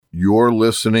You're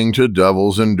listening to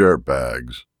Devils and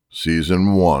Dirtbags,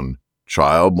 Season 1,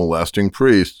 Child Molesting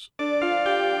Priests.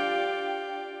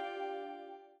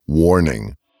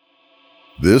 Warning.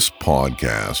 This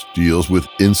podcast deals with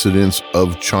incidents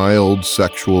of child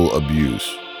sexual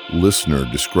abuse.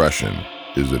 Listener discretion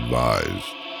is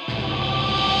advised.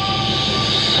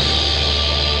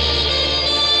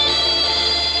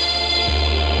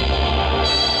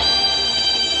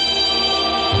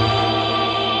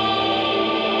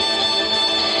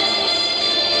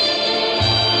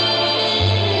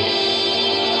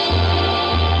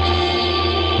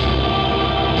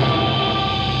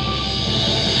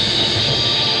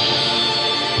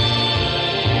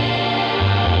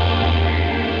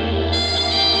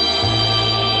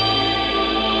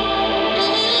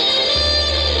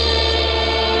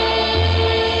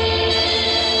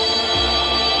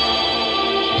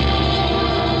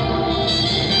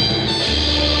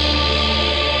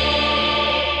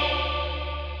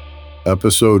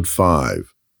 Episode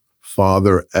 5,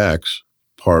 Father X,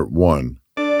 Part 1.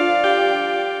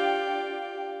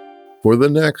 For the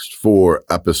next 4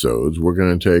 episodes, we're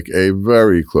going to take a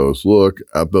very close look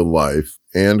at the life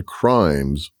and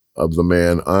crimes of the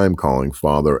man I'm calling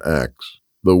Father X,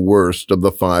 the worst of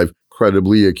the 5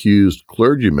 credibly accused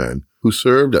clergymen who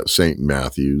served at St.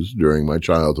 Matthew's during my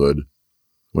childhood.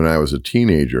 When I was a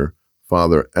teenager,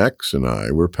 Father X and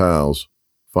I were pals.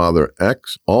 Father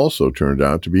X also turned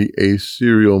out to be a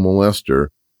serial molester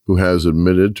who has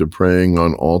admitted to preying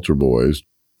on altar boys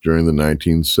during the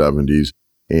 1970s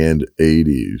and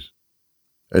 80s.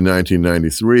 In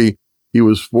 1993, he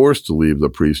was forced to leave the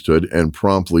priesthood and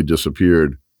promptly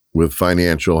disappeared. With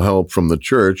financial help from the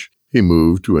church, he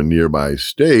moved to a nearby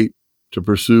state to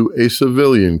pursue a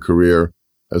civilian career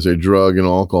as a drug and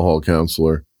alcohol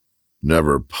counselor.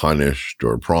 Never punished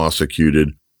or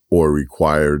prosecuted, or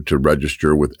required to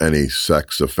register with any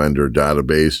sex offender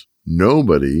database,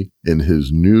 nobody in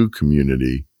his new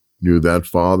community knew that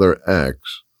Father X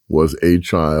was a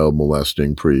child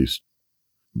molesting priest.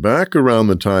 Back around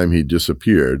the time he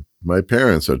disappeared, my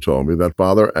parents had told me that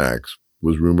Father X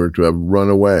was rumored to have run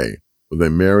away with a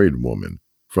married woman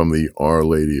from the Our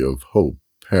Lady of Hope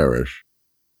parish.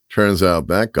 Turns out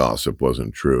that gossip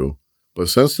wasn't true, but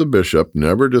since the bishop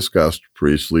never discussed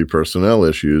priestly personnel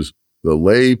issues, the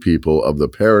lay people of the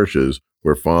parishes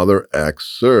where Father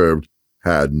X served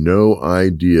had no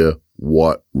idea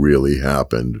what really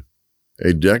happened.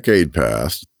 A decade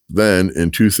passed. Then,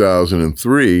 in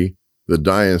 2003, the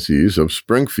Diocese of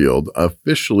Springfield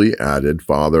officially added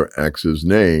Father X's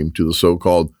name to the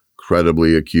so-called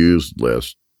credibly accused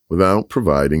list without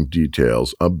providing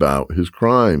details about his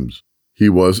crimes. He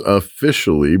was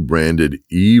officially branded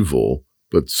evil,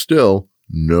 but still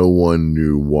no one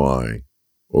knew why.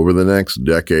 Over the next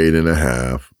decade and a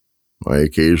half, I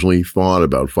occasionally thought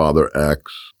about Father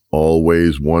X,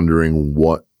 always wondering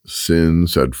what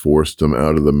sins had forced him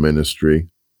out of the ministry.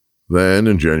 Then,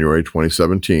 in January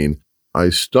 2017, I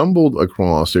stumbled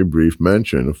across a brief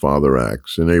mention of Father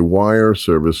X in a wire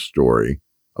service story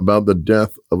about the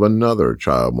death of another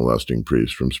child molesting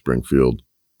priest from Springfield.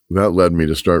 That led me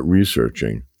to start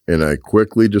researching, and I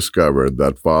quickly discovered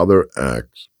that Father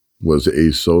X was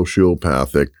a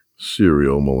sociopathic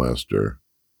serial molester.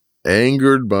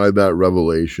 Angered by that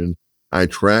revelation, I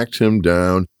tracked him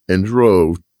down and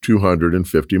drove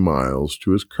 250 miles to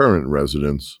his current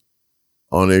residence.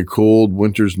 On a cold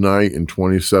winter's night in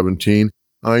 2017,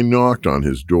 I knocked on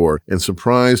his door and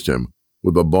surprised him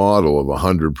with a bottle of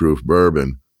 100-proof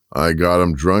bourbon. I got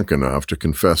him drunk enough to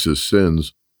confess his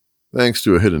sins. Thanks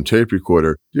to a hidden tape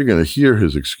recorder, you're going to hear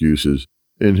his excuses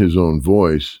in his own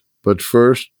voice. But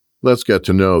first, let's get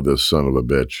to know this son of a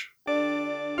bitch.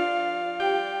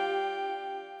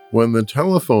 When the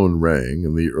telephone rang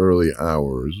in the early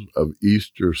hours of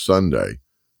Easter Sunday,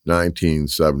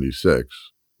 1976,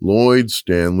 Lloyd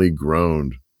Stanley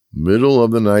groaned.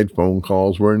 Middle-of-the-night phone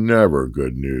calls were never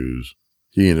good news.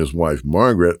 He and his wife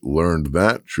Margaret learned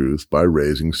that truth by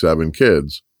raising 7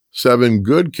 kids. 7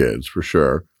 good kids, for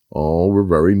sure. All were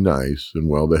very nice and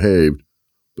well-behaved.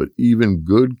 But even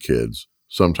good kids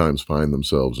sometimes find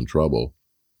themselves in trouble.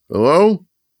 "Hello?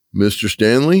 Mr.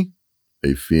 Stanley?"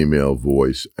 a female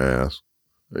voice asked.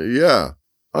 "Yeah.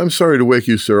 I'm sorry to wake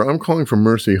you, sir. I'm calling from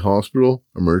Mercy Hospital,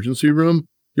 emergency room.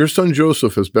 Your son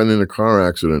Joseph has been in a car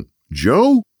accident."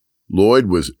 "Joe?" Lloyd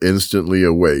was instantly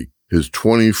awake. His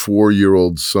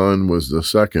 24-year-old son was the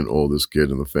second oldest kid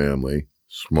in the family.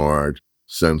 Smart,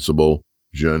 sensible,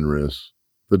 generous.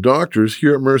 "The doctors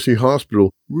here at Mercy Hospital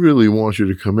really want you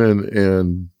to come in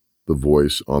and..." The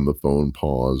voice on the phone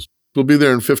paused. "We'll be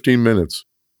there in 15 minutes.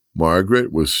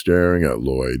 Margaret was staring at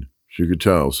Lloyd. She could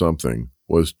tell something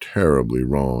was terribly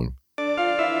wrong.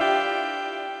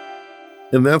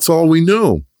 And that's all we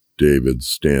know, David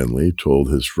Stanley told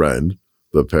his friend,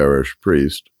 the parish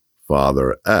priest,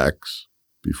 Father X,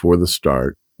 before the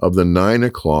start of the 9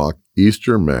 o'clock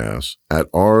Easter Mass at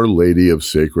Our Lady of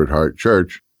Sacred Heart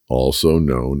Church, also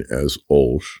known as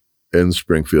Olsh, in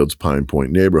Springfield's Pine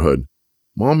Point neighborhood.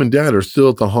 Mom and Dad are still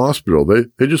at the hospital.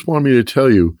 They just want me to tell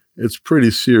you it's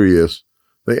pretty serious.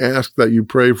 They ask that you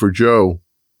pray for Joe.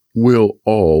 We'll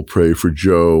all pray for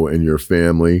Joe and your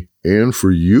family, and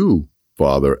for you,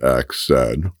 Father X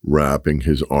said, wrapping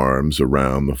his arms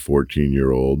around the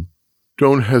 14-year-old.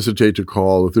 Don't hesitate to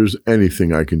call if there's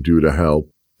anything I can do to help.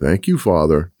 Thank you,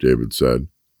 Father, David said.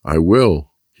 I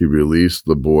will. He released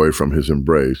the boy from his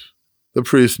embrace. The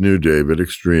priest knew David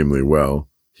extremely well.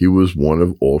 He was one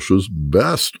of Olsh's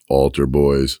best altar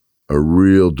boys, a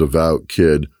real devout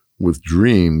kid with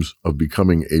dreams of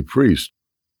becoming a priest.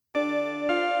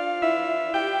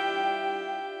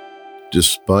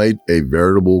 Despite a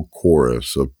veritable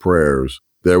chorus of prayers,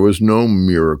 there was no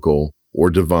miracle or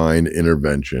divine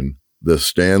intervention. The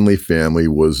Stanley family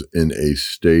was in a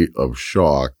state of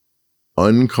shock.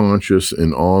 Unconscious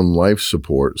and on life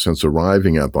support since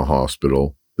arriving at the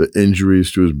hospital, the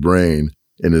injuries to his brain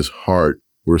and his heart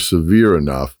were severe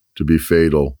enough to be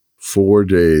fatal. 4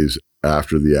 days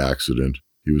after the accident,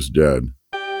 he was dead.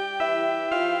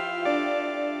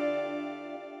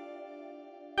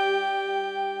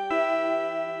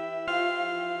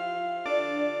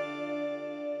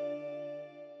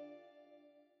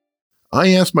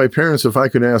 I asked my parents if I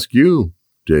could ask you,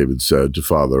 David said to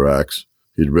Father X.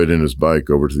 He'd ridden his bike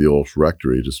over to the Olsh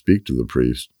rectory to speak to the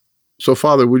priest. So,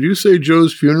 Father, would you say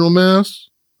Joe's funeral mass?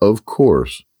 Of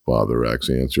course, Father X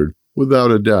answered,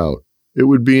 without a doubt. It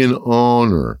would be an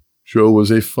honor. Joe was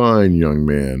a fine young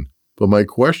man. But my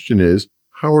question is,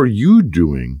 how are you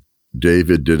doing?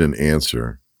 David didn't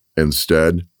answer.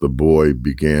 Instead, the boy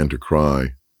began to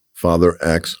cry. Father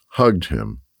X hugged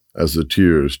him as the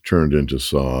tears turned into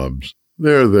sobs.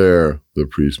 There, the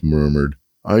priest murmured.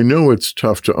 I know it's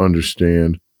tough to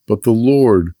understand, but the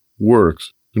Lord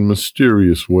works in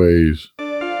mysterious ways.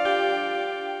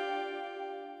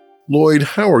 Lloyd,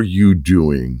 how are you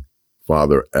doing?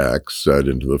 Father X said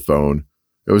into the phone.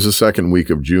 It was the second week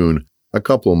of June, a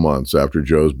couple of months after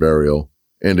Joe's burial,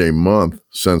 and a month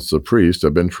since the priest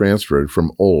had been transferred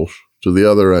from Olsh to the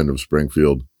other end of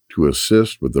Springfield to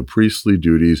assist with the priestly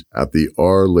duties at the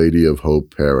Our Lady of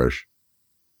Hope parish.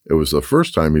 It was the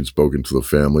first time he'd spoken to the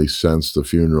family since the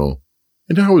funeral.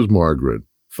 And how was Margaret?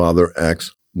 Father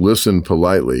X listened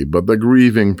politely, but the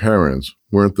grieving parents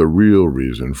weren't the real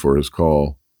reason for his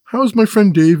call. How's my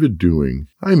friend David doing?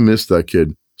 I miss that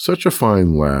kid. Such a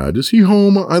fine lad. Is he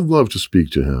home? I'd love to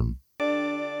speak to him.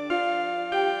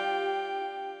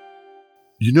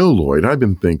 You know, Lloyd, I've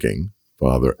been thinking,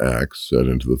 Father X said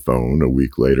into the phone a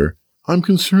week later. I'm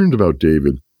concerned about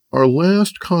David. Our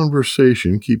last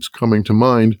conversation keeps coming to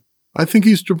mind. I think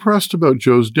he's depressed about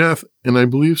Joe's death, and I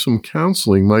believe some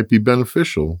counseling might be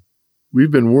beneficial. We've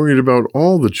been worried about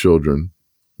all the children,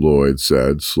 Lloyd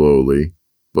said slowly.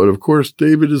 But of course,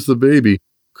 David is the baby.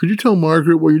 Could you tell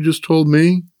Margaret what you just told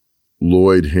me?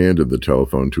 Lloyd handed the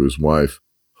telephone to his wife.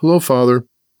 Hello, Father.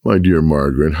 My dear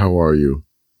Margaret, how are you?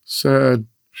 Sad,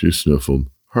 she sniffled.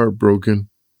 Heartbroken.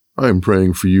 I am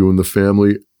praying for you and the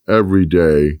family every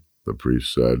day, the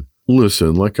priest said.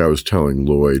 Listen, like I was telling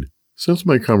Lloyd, since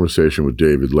my conversation with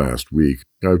David last week,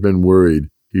 I've been worried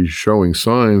he's showing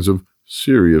signs of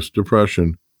serious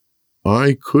depression.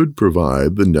 I could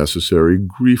provide the necessary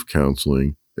grief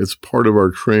counseling. It's part of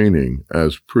our training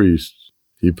as priests.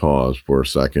 He paused for a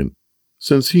second.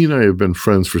 Since he and I have been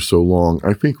friends for so long,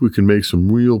 I think we can make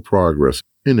some real progress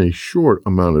in a short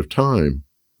amount of time.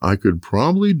 I could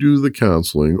probably do the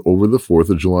counseling over the 4th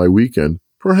of July weekend.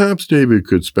 Perhaps David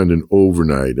could spend an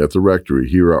overnight at the rectory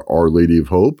here at Our Lady of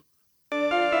Hope.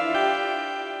 I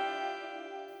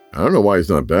don't know why he's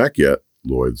not back yet,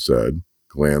 Lloyd said,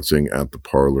 glancing at the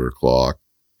parlor clock.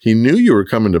 He knew you were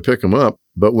coming to pick him up,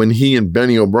 but when he and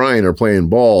Benny O'Brien are playing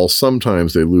ball,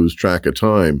 sometimes they lose track of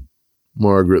time.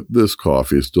 Margaret, this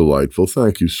coffee is delightful.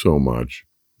 Thank you so much.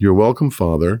 You're welcome,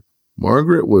 Father.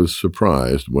 Margaret was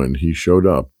surprised when he showed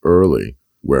up early,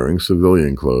 wearing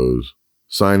civilian clothes.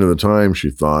 Sign of the time,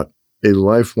 she thought. A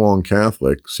lifelong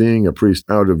Catholic, seeing a priest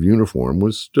out of uniform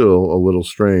was still a little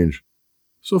strange.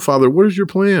 So, Father, what is your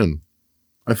plan?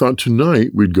 I thought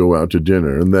tonight we'd go out to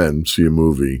dinner and then see a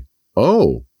movie.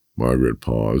 Oh, Margaret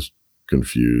paused,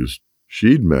 confused.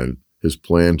 She'd meant his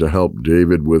plan to help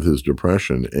David with his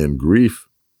depression and grief.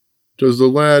 Does the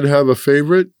lad have a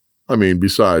favorite? I mean,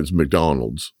 besides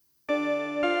McDonald's.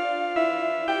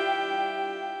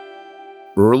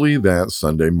 Early that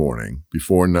Sunday morning,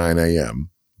 before 9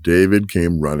 a.m., David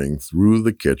came running through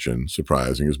the kitchen,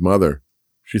 surprising his mother.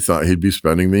 She thought he'd be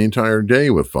spending the entire day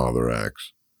with Father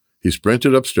X. He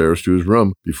sprinted upstairs to his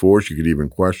room before she could even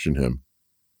question him.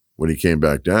 When he came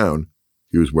back down,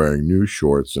 he was wearing new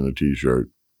shorts and a t-shirt.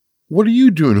 "What are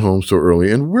you doing home so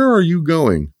early, and where are you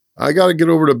going?" "I gotta get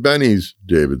over to Benny's,"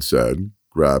 David said,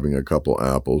 grabbing a couple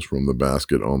apples from the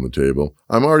basket on the table.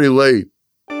 "I'm already late."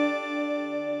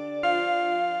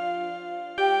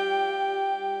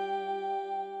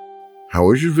 "How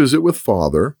was your visit with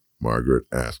Father?" Margaret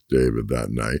asked David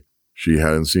that night. She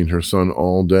hadn't seen her son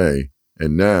all day,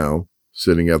 and now,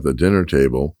 sitting at the dinner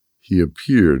table, he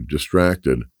appeared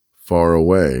distracted, far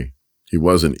away. He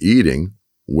wasn't eating,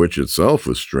 which itself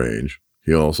was strange.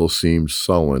 He also seemed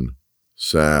sullen,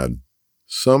 sad.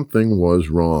 Something was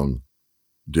wrong.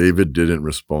 David didn't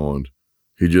respond.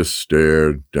 He just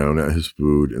stared down at his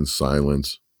food in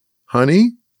silence.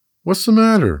 "Honey, what's the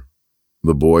matter?"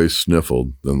 The boy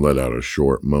sniffled, then let out a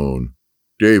short moan.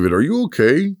 "David, are you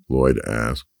okay?" Lloyd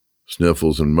asked.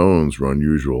 Sniffles and moans were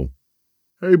unusual.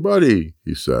 "Hey, buddy,"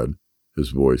 he said, his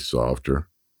voice softer.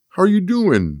 "How are you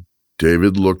doing?"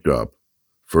 David looked up,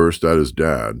 first at his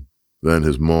dad, then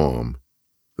his mom,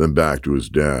 then back to his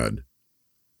dad.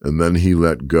 And then he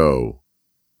let go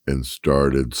and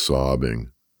started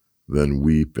sobbing, then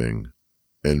weeping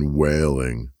and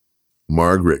wailing.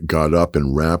 Margaret got up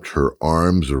and wrapped her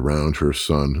arms around her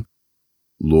son.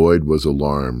 Lloyd was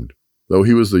alarmed. Though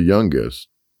he was the youngest,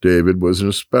 David was an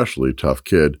especially tough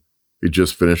kid. He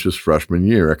just finished his freshman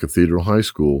year at Cathedral High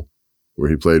School, where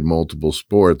he played multiple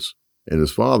sports, and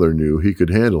his father knew he could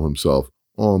handle himself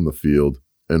on the field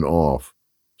and off.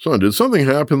 "Son, did something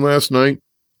happen last night?"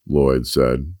 Lloyd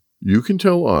said. "You can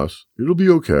tell us. It'll be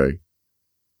okay."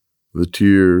 The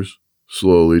tears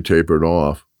slowly tapered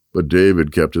off, but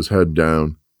David kept his head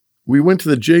down. "We went to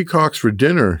the Jaycocks for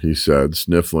dinner," he said,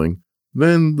 sniffling.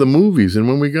 "Then the movies, and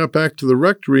when we got back to the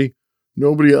rectory,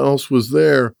 nobody else was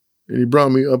there, and he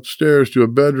brought me upstairs to a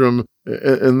bedroom,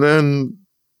 and then—"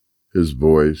 His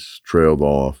voice trailed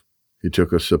off. He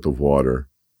took a sip of water.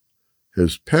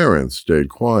 His parents stayed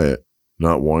quiet,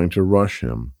 not wanting to rush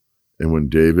him, and when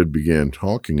David began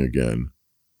talking again,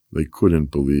 they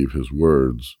couldn't believe his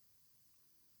words.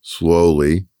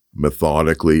 Slowly,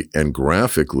 methodically, and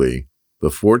graphically, the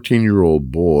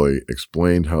 14-year-old boy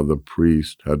explained how the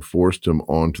priest had forced him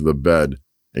onto the bed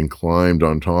and climbed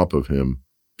on top of him,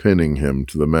 pinning him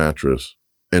to the mattress,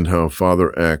 and how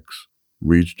Father X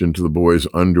reached into the boy's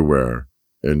underwear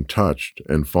and touched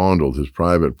and fondled his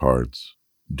private parts.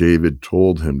 David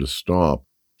told him to stop.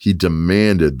 He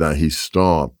demanded that he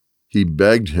stop. He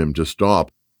begged him to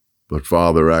stop, but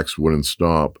Father X wouldn't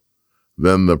stop.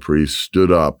 Then the priest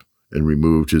stood up and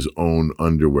removed his own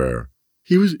underwear.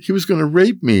 He was going to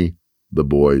rape me," the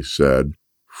boy said,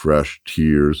 fresh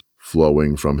tears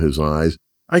flowing from his eyes.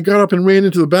 "I got up and ran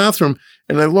into the bathroom,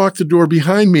 and I locked the door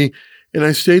behind me, and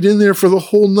I stayed in there for the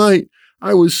whole night.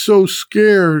 I was so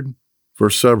scared." For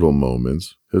several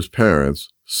moments, his parents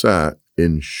sat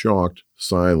in shocked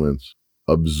silence,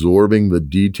 absorbing the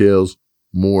details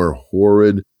more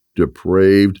horrid,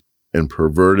 depraved, and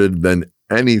perverted than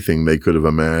anything they could have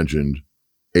imagined.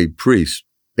 A priest,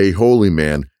 a holy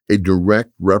man, a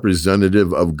direct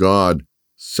representative of God,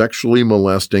 sexually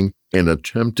molesting and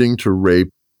attempting to rape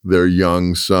their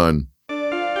young son.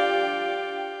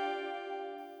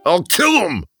 "I'll kill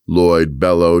him!" Lloyd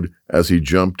bellowed as he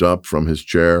jumped up from his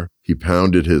chair. He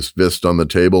pounded his fist on the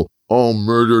table. "I'll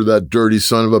murder that dirty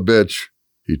son of a bitch."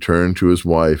 He turned to his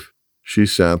wife. She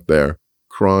sat there,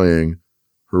 crying,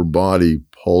 her body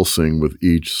pulsing with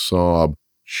each sob,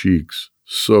 cheeks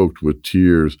soaked with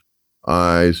tears,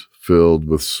 eyes filled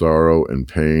with sorrow and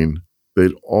pain.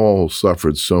 They'd all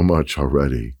suffered so much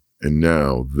already, and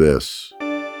now this.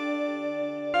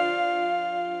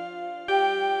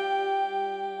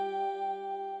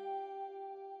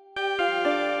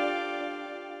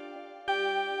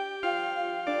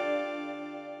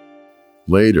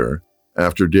 Later,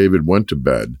 after David went to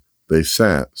bed, they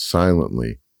sat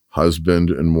silently, husband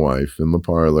and wife, in the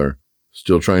parlor,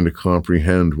 still trying to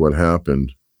comprehend what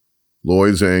happened.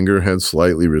 Lloyd's anger had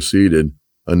slightly receded,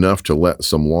 enough to let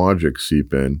some logic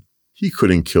seep in. He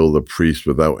couldn't kill the priest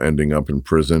without ending up in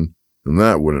prison, and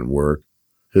that wouldn't work.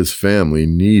 His family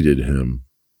needed him.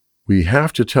 "We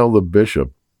have to tell the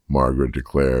bishop," Margaret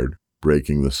declared,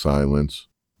 breaking the silence.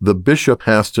 "The bishop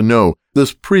has to know.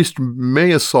 This priest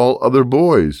may assault other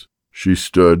boys." She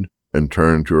stood and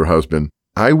turned to her husband.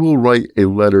 "I will write a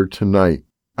letter tonight.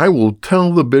 I will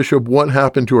tell the bishop what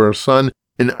happened to our son,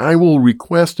 and I will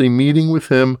request a meeting with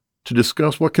him to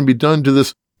discuss what can be done to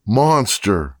this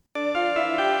monster."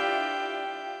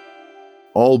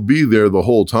 I'll be there the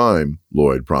whole time,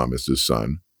 Lloyd promised his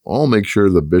son. I'll make sure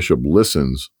the bishop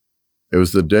listens. It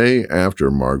was the day after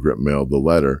Margaret mailed the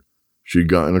letter. She'd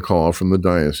gotten a call from the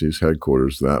diocese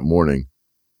headquarters that morning.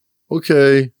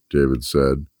 Okay, David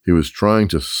said. He was trying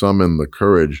to summon the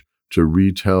courage to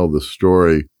retell the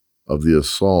story of the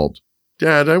assault.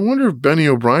 Dad, I wonder if Benny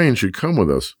O'Brien should come with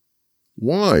us.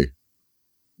 Why?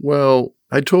 Well,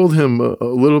 I told him a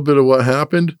little bit of what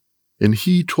happened, and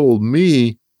he told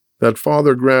me that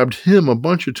Father grabbed him a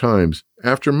bunch of times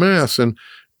after Mass and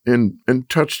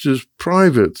touched his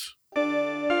privates.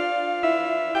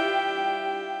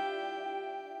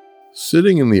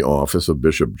 Sitting in the office of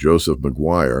Bishop Joseph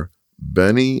McGuire,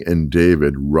 Benny and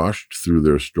David rushed through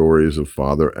their stories of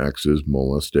Father X's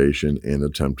molestation and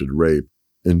attempted rape,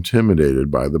 intimidated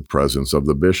by the presence of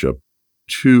the bishop,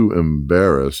 too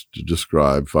embarrassed to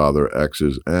describe Father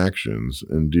X's actions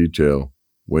in detail.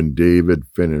 When David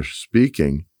finished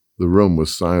speaking, the room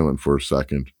was silent for a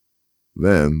second.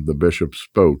 Then the bishop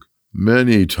spoke.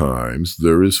 Many times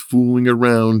there is fooling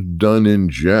around done in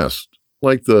jest,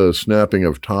 like the snapping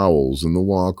of towels in the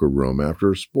locker room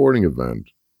after a sporting event.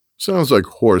 Sounds like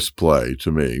horseplay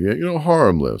to me,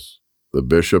 harmless. The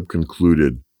bishop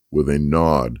concluded with a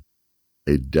nod,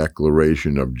 a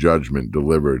declaration of judgment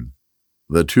delivered.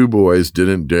 The two boys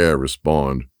didn't dare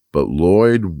respond, but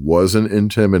Lloyd wasn't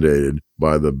intimidated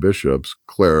by the bishop's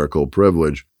clerical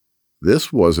privilege.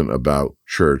 This wasn't about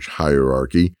church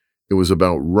hierarchy. It was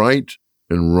about right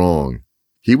and wrong.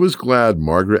 He was glad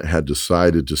Margaret had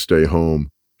decided to stay home.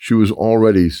 She was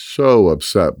already so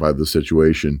upset by the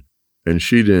situation, and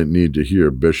she didn't need to hear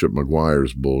Bishop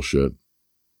McGuire's bullshit.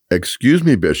 Excuse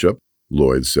me, Bishop,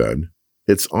 Lloyd said.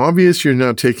 It's obvious you're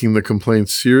not taking the complaint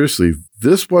seriously.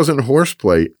 This wasn't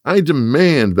horseplay. I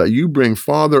demand that you bring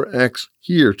Father X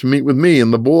here to meet with me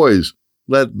and the boys.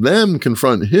 Let them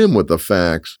confront him with the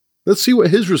facts. Let's see what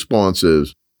his response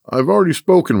is. I've already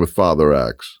spoken with Father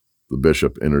X, the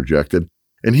bishop interjected,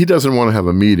 and he doesn't want to have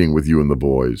a meeting with you and the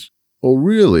boys. Oh,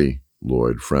 really?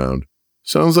 Lloyd frowned.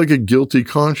 Sounds like a guilty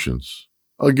conscience.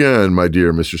 Again, my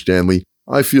dear Mr. Stanley,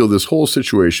 I feel this whole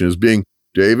situation is being—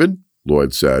 David,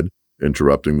 Lloyd said,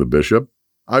 interrupting the bishop,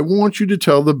 I want you to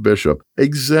tell the bishop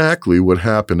exactly what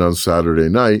happened on Saturday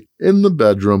night in the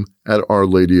bedroom at Our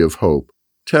Lady of Hope.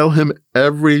 Tell him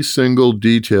every single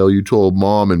detail you told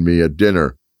Mom and me at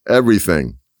dinner.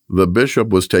 Everything. The bishop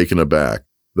was taken aback.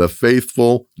 The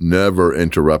faithful never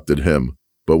interrupted him.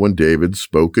 But when David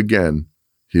spoke again,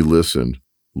 he listened.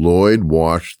 Lloyd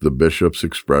watched the bishop's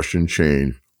expression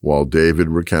change while David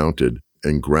recounted,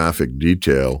 in graphic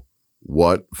detail,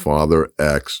 what Father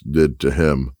X did to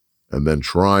him and then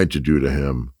tried to do to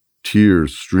him.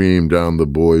 Tears streamed down the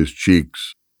boy's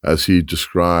cheeks as he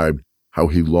described how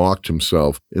he locked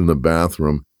himself in the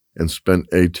bathroom and spent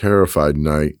a terrified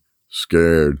night,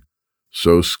 scared,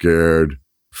 so scared,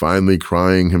 finally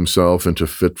crying himself into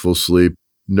fitful sleep,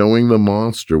 knowing the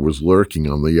monster was lurking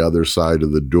on the other side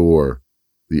of the door,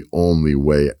 the only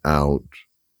way out.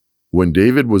 When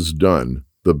David was done,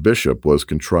 the bishop was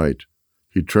contrite.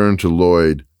 He turned to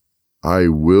Lloyd. I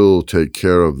will take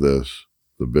care of this,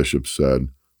 the bishop said.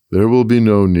 There will be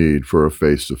no need for a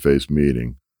face-to-face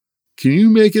meeting. Can you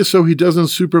make it so he doesn't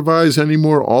supervise any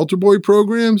more altar boy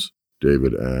programs?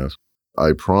 David asked.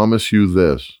 I promise you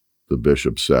this, the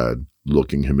bishop said,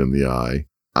 looking him in the eye.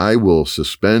 I will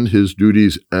suspend his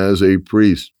duties as a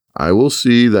priest. I will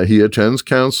see that he attends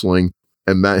counseling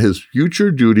and that his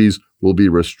future duties will be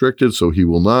restricted so he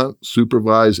will not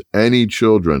supervise any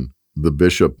children. The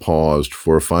bishop paused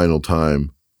for a final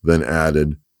time, then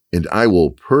added, and I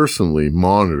will personally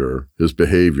monitor his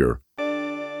behavior.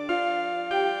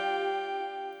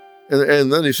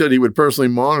 And then he said he would personally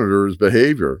monitor his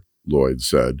behavior, Lloyd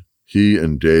said. He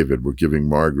and David were giving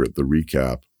Margaret the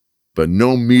recap. But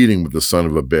no meeting with the son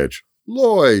of a bitch.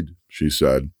 Lloyd, she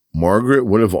said. Margaret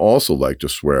would have also liked to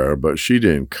swear, but she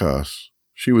didn't cuss.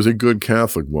 She was a good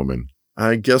Catholic woman.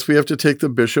 I guess we have to take the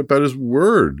bishop at his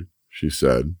word, she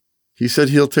said. He said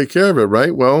he'll take care of it,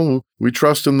 right? Well, we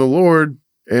trust in the Lord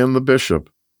and the bishop.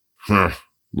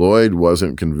 Lloyd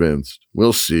wasn't convinced.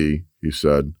 We'll see, he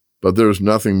said. But there's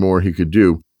nothing more he could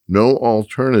do. No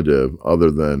alternative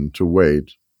other than to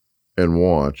wait and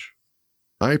watch.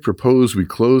 I propose we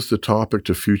close the topic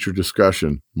to future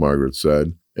discussion, Margaret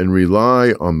said, and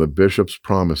rely on the bishop's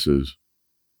promises.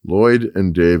 Lloyd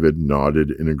and David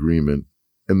nodded in agreement.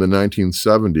 In the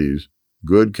 1970s,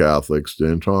 good Catholics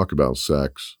didn't talk about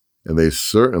sex, and they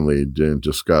certainly didn't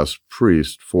discuss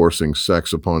priests forcing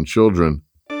sex upon children.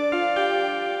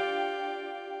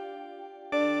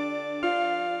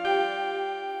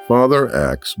 Father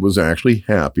X was actually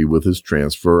happy with his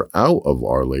transfer out of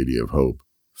Our Lady of Hope.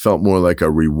 felt more like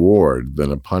a reward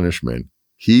than a punishment.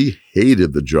 He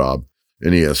hated the job,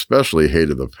 and he especially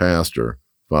hated the pastor,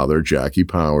 Father Jackie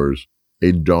Powers,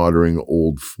 a doddering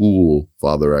old fool,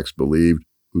 Father X believed,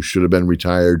 who should have been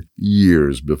retired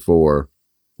years before.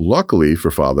 Luckily for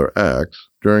Father X,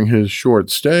 during his short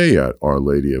stay at Our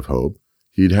Lady of Hope,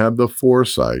 he'd had the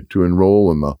foresight to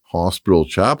enroll in the hospital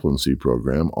chaplaincy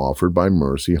program offered by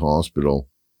Mercy Hospital,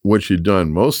 which he'd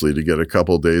done mostly to get a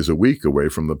couple days a week away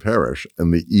from the parish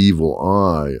and the evil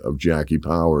eye of Jackie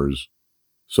Powers.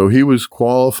 So he was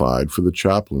qualified for the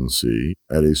chaplaincy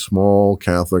at a small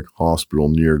Catholic hospital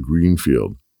near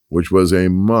Greenfield, which was a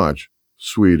much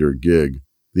sweeter gig.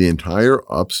 The entire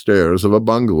upstairs of a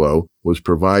bungalow was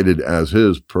provided as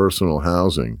his personal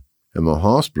housing, and the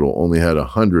hospital only had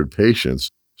 100 patients,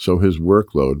 so his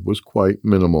workload was quite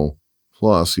minimal.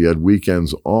 Plus, he had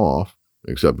weekends off,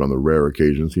 except on the rare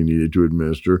occasions he needed to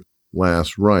administer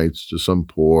last rites to some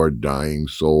poor dying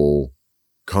soul.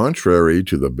 Contrary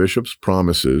to the bishop's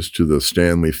promises to the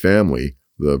Stanley family,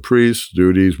 the priest's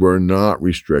duties were not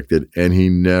restricted, and he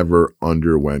never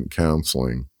underwent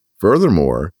counseling.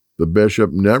 Furthermore, the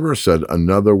bishop never said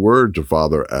another word to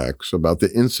Father X about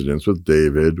the incidents with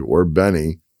David or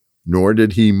Benny, nor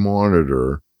did he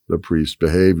monitor the priest's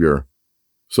behavior.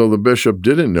 So the bishop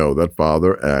didn't know that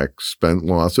Father X spent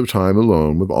lots of time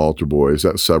alone with altar boys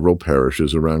at several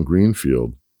parishes around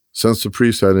Greenfield. Since the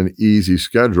priest had an easy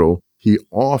schedule, he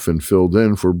often filled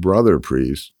in for brother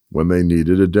priests when they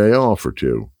needed a day off or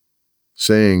two.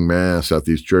 Saying Mass at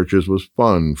these churches was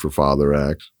fun for Father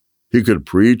X. He could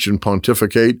preach and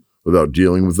pontificate without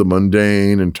dealing with the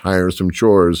mundane and tiresome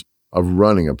chores of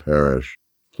running a parish.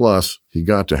 Plus, he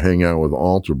got to hang out with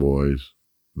altar boys.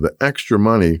 The extra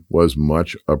money was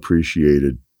much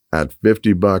appreciated. At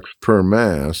 $50 per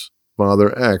Mass,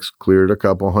 Father X cleared a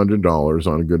couple $100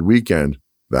 on a good weekend.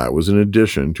 That was in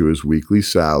addition to his weekly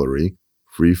salary,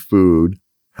 free food,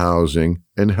 housing,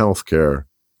 and health care.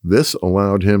 This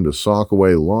allowed him to sock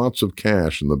away lots of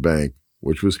cash in the bank,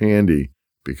 which was handy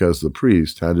because the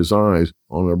priest had his eyes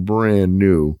on a brand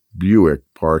new Buick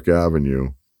Park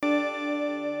Avenue.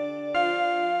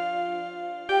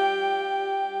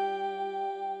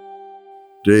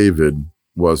 David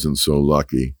wasn't so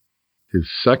lucky. His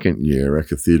second year at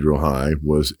Cathedral High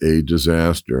was a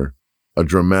disaster, a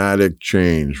dramatic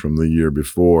change from the year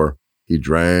before. He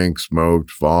drank, smoked,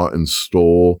 fought, and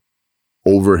stole.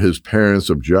 Over his parents'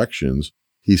 objections,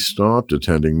 he stopped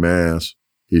attending Mass.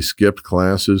 He skipped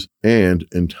classes and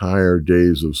entire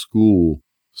days of school.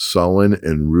 Sullen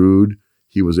and rude,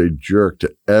 he was a jerk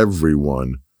to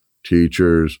everyone,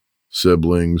 teachers,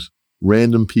 siblings,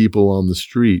 random people on the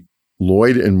street.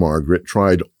 Lloyd and Margaret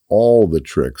tried all the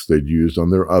tricks they'd used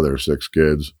on their other 6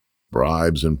 kids,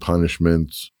 bribes and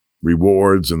punishments,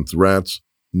 rewards and threats.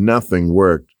 Nothing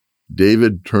worked.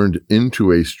 David turned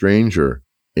into a stranger,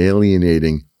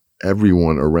 alienating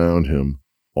everyone around him,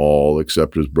 all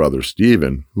except his brother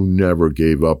Stephen, who never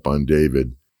gave up on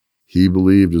David. He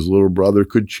believed his little brother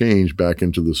could change back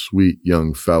into the sweet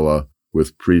young fella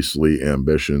with priestly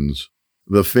ambitions.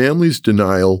 The family's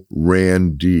denial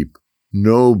ran deep.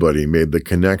 Nobody made the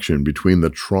connection between the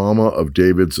trauma of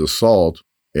David's assault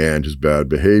and his bad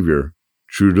behavior.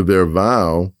 True to their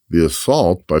vow, the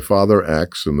assault by Father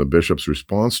X and the bishop's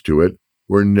response to it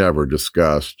were never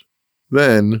discussed.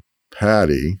 Then,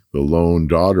 Patty, the lone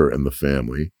daughter in the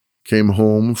family, came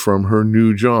home from her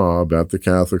new job at the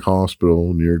Catholic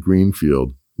hospital near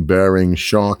Greenfield, bearing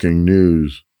shocking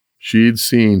news. She'd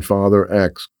seen Father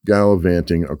X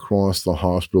gallivanting across the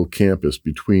hospital campus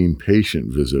between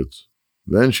patient visits.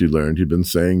 Then she learned he'd been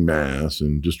saying Mass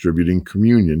and distributing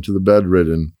communion to the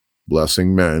bedridden,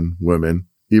 blessing men, women,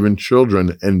 even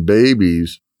children and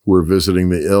babies who were visiting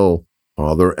the ill.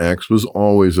 Father X was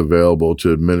always available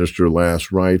to administer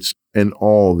last rites and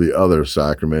all the other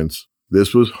sacraments.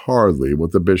 This was hardly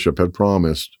what the bishop had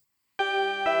promised.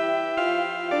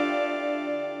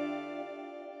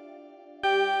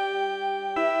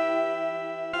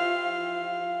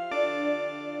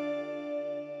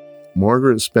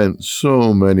 Margaret spent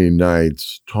so many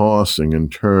nights tossing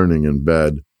and turning in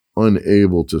bed,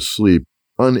 unable to sleep,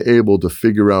 unable to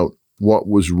figure out what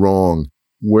was wrong,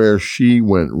 where she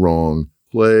went wrong,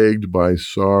 plagued by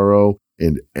sorrow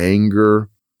and anger.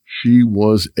 She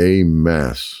was a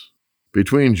mess.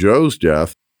 Between Joe's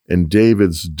death and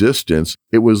David's distance,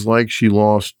 it was like she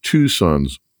lost 2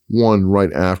 sons, one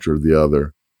right after the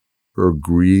other. Her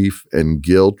grief and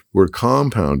guilt were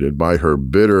compounded by her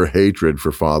bitter hatred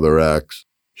for Father X.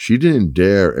 She didn't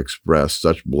dare express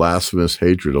such blasphemous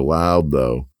hatred aloud,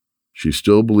 though. She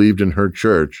still believed in her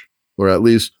church, or at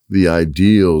least the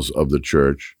ideals of the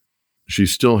church. she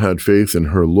still had faith in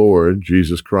her Lord,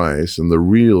 Jesus Christ, and the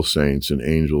real saints and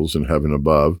angels in heaven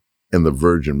above, and the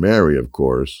Virgin Mary, of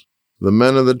course. The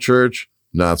men of the church,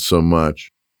 not so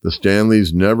much. The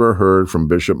Stanleys never heard from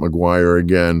Bishop McGuire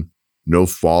again. No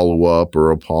follow-up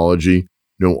or apology,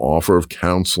 no offer of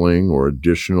counseling or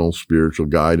additional spiritual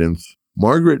guidance.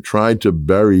 Margaret tried to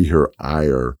bury her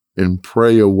ire and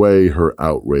pray away her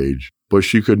outrage, but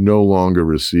she could no longer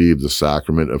receive the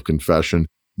sacrament of confession,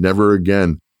 never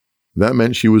again. That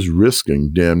meant she was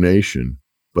risking damnation,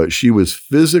 but she was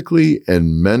physically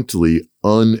and mentally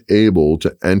unable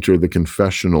to enter the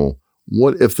confessional.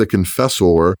 What if the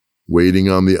confessor, waiting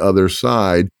on the other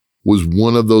side, was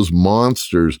one of those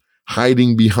monsters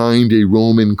hiding behind a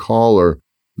Roman collar?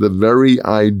 The very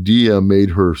idea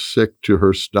made her sick to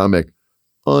her stomach.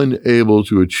 Unable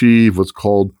to achieve what's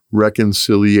called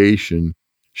reconciliation,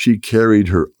 she carried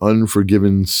her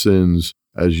unforgiven sins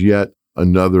as yet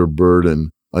another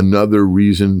burden, another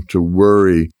reason to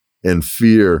worry and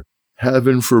fear.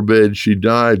 Heaven forbid she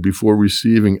died before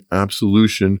receiving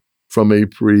absolution from a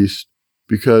priest,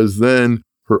 because then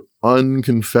her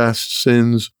unconfessed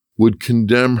sins would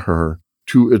condemn her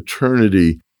to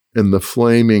eternity in the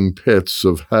flaming pits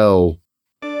of hell.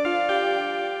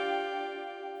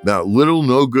 "That little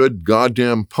no-good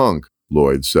goddamn punk,"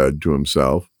 Lloyd said to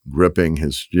himself, gripping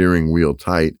his steering wheel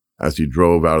tight as he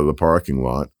drove out of the parking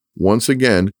lot. Once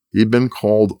again, he'd been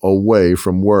called away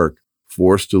from work,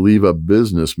 forced to leave a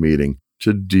business meeting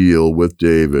to deal with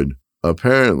David.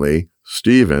 Apparently,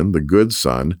 Stephen, the good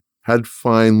son, had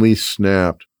finally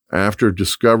snapped. After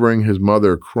discovering his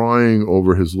mother crying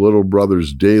over his little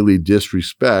brother's daily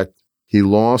disrespect, he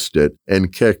lost it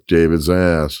and kicked David's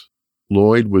ass.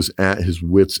 Lloyd was at his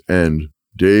wit's end.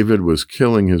 David was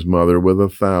killing his mother with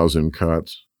 1,000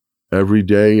 cuts. Every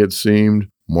day, it seemed,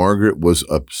 Margaret was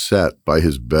upset by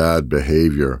his bad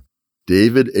behavior.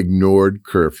 David ignored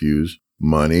curfews.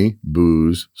 Money,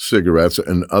 booze, cigarettes,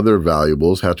 and other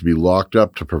valuables had to be locked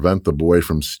up to prevent the boy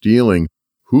from stealing.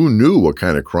 Who knew what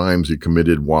kind of crimes he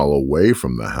committed while away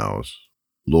from the house?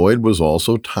 Lloyd was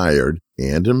also tired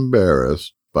and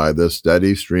embarrassed by the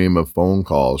steady stream of phone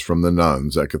calls from the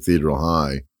nuns at Cathedral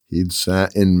High. He'd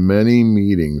sat in many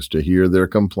meetings to hear their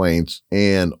complaints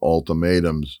and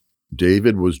ultimatums.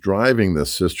 David was driving the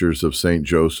Sisters of St.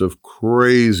 Joseph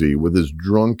crazy with his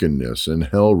drunkenness and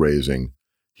hell-raising.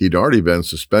 He'd already been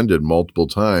suspended multiple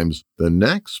times. The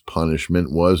next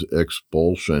punishment was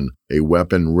expulsion, a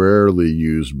weapon rarely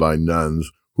used by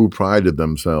nuns who prided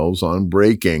themselves on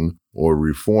breaking or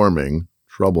reforming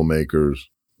troublemakers.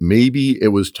 Maybe it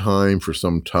was time for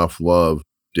some tough love.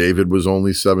 David was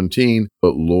only 17,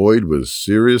 but Lloyd was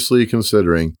seriously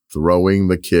considering throwing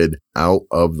the kid out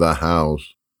of the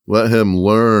house. Let him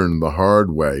learn the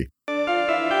hard way.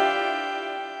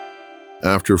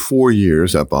 After 4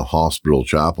 years at the hospital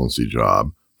chaplaincy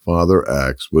job, Father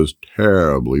X was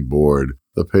terribly bored.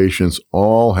 The patients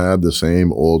all had the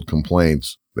same old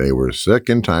complaints. They were sick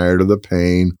and tired of the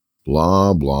pain,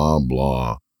 blah, blah,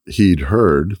 blah. He'd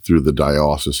heard through the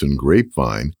diocesan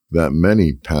grapevine that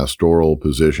many pastoral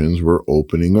positions were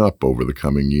opening up over the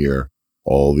coming year.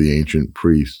 All the ancient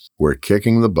priests were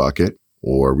kicking the bucket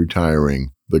or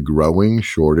retiring. The growing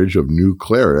shortage of new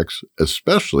clerics,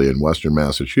 especially in western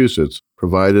Massachusetts,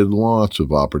 provided lots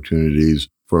of opportunities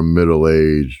for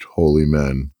middle-aged holy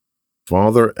men.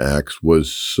 Father X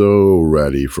was so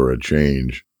ready for a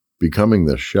change, becoming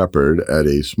the shepherd at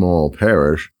a small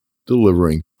parish,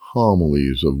 delivering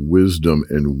homilies of wisdom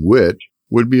and wit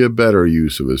would be a better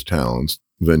use of his talents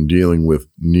than dealing with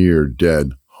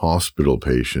near-dead hospital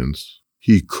patients.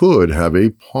 He could have a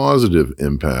positive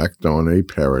impact on a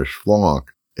parish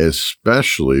flock,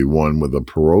 especially one with a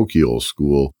parochial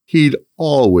school. He'd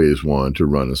always wanted to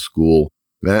run a school.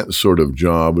 That sort of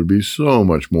job would be so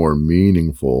much more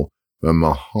meaningful than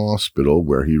the hospital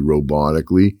where he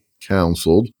robotically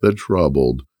counseled the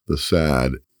troubled, the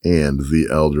sad, and the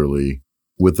elderly.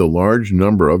 With the large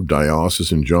number of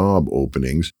diocesan job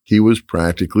openings, he was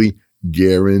practically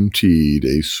guaranteed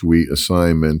a sweet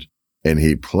assignment, and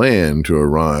he planned to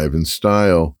arrive in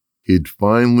style. He'd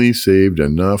finally saved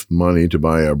enough money to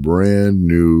buy a brand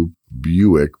new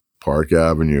Buick Park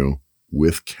Avenue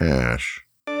with cash.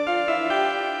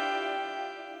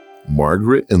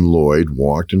 Margaret and Lloyd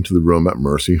walked into the room at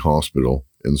Mercy Hospital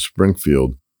in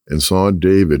Springfield and saw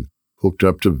David hooked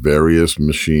up to various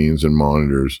machines and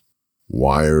monitors.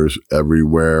 Wires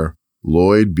everywhere.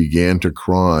 Lloyd began to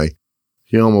cry.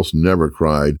 He almost never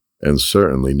cried and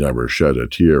certainly never shed a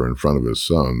tear in front of his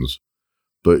sons.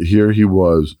 But here he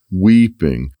was,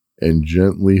 weeping and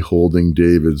gently holding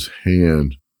David's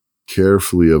hand,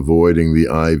 carefully avoiding the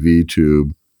IV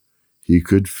tube. He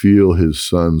could feel his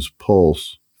son's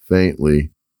pulse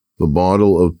faintly. The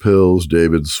bottle of pills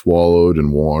David swallowed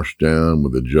and washed down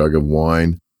with a jug of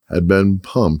wine had been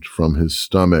pumped from his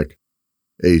stomach.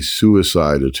 A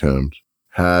suicide attempt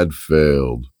had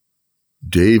failed.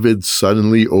 David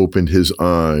suddenly opened his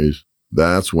eyes.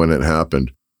 That's when it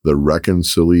happened, the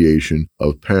reconciliation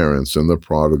of parents and the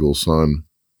prodigal son.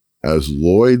 As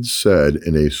Lloyd said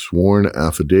in a sworn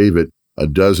affidavit a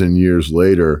dozen years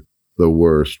later, the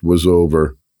worst was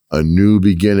over. A new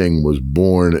beginning was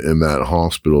born in that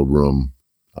hospital room.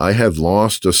 I had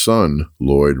lost a son,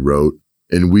 Lloyd wrote,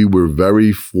 and we were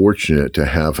very fortunate to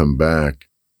have him back.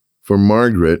 For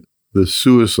Margaret, the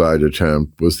suicide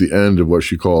attempt was the end of what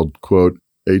she called, quote,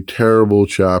 a terrible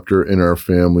chapter in our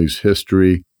family's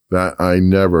history that I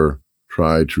never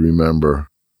tried to remember.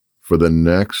 For the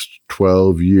next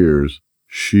 12 years,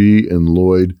 she and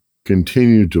Lloyd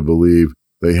continued to believe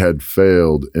they had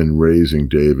failed in raising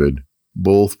David.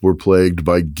 Both were plagued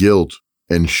by guilt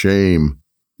and shame.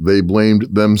 They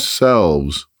blamed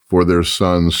themselves for their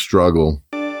son's struggle.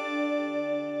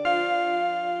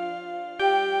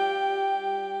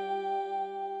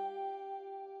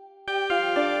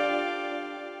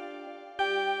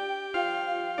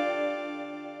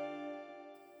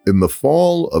 In the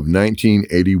fall of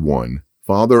 1981,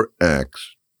 Father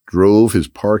X drove his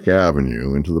Park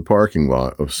Avenue into the parking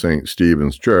lot of St.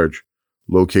 Stephen's Church,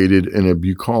 located in a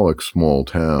bucolic small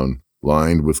town,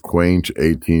 lined with quaint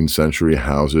 18th century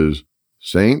houses.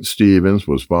 St. Stephen's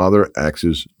was Father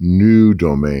X's new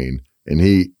domain, and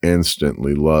he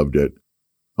instantly loved it.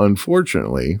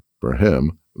 Unfortunately, for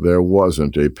him, there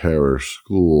wasn't a parish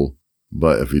school.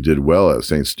 But if he did well at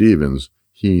St. Stephen's,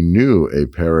 he knew a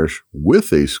parish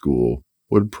with a school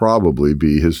would probably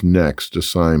be his next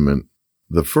assignment.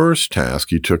 The first task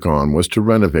he took on was to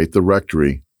renovate the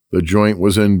rectory. The joint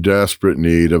was in desperate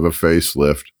need of a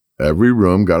facelift. Every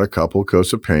room got a couple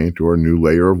coats of paint or a new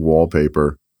layer of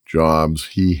wallpaper, jobs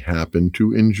he happened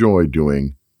to enjoy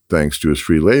doing. Thanks to his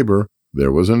free labor,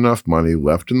 there was enough money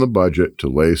left in the budget to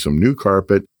lay some new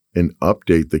carpet and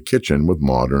update the kitchen with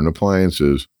modern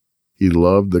appliances. He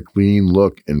loved the clean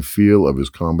look and feel of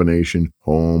his combination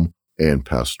home and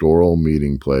pastoral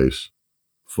meeting place.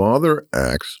 Father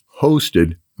X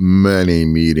hosted many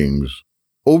meetings.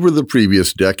 Over the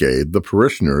previous decade, the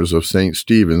parishioners of St.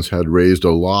 Stephen's had raised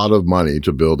a lot of money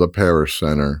to build a parish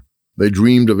center. They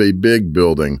dreamed of a big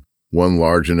building, one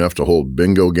large enough to hold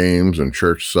bingo games and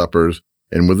church suppers,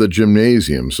 and with a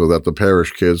gymnasium so that the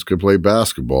parish kids could play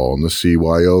basketball in the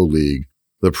CYO League.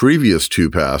 The previous two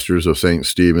pastors of St.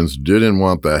 Stephen's didn't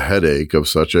want the headache of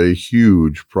such a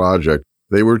huge project.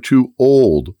 They were too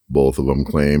old, both of them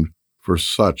claimed, for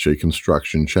such a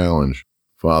construction challenge.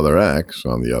 Father X,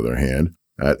 on the other hand,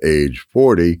 at age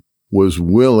 40, was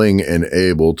willing and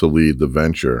able to lead the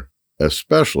venture,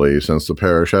 especially since the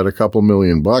parish had a couple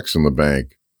 $1,000,000 in the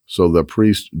bank. So the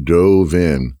priest dove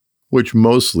in, which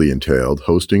mostly entailed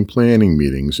hosting planning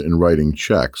meetings and writing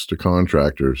checks to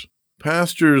contractors.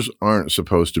 Pastors aren't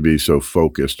supposed to be so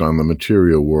focused on the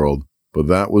material world, but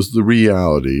that was the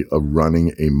reality of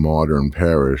running a modern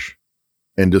parish.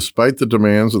 And despite the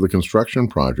demands of the construction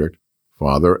project,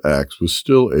 Father X was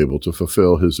still able to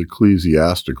fulfill his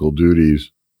ecclesiastical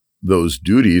duties. Those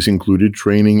duties included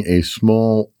training a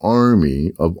small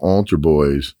army of altar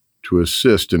boys to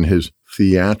assist in his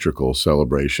theatrical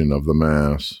celebration of the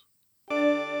Mass.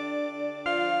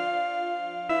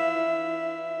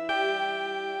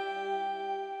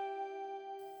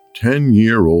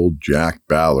 Ten-year-old Jack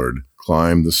Ballard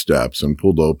climbed the steps and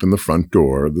pulled open the front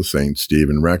door of the St.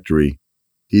 Stephen Rectory.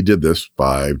 He did this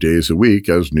 5 days a week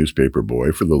as newspaper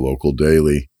boy for the local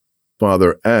daily.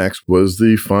 Father X was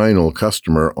the final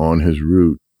customer on his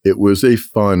route. It was a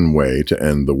fun way to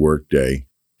end the workday.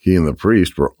 He and the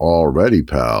priest were already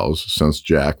pals since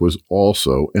Jack was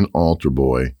also an altar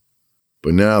boy.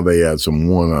 But now they had some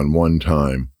one-on-one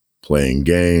time, playing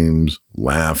games,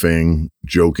 laughing,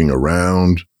 joking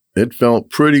around. It felt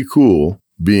pretty cool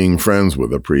being friends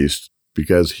with a priest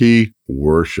because he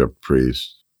worshiped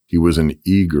priests. He was an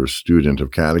eager student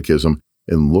of catechism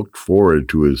and looked forward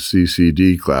to his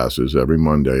CCD classes every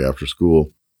Monday after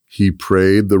school. He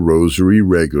prayed the rosary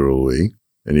regularly,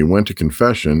 and he went to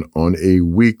confession on a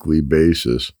weekly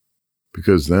basis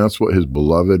because that's what his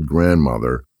beloved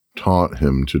grandmother taught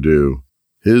him to do.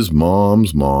 His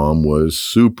mom's mom was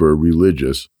super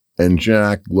religious, and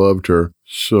Jack loved her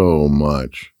so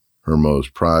much. Her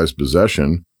most prized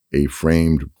possession, a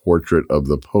framed portrait of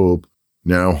the Pope,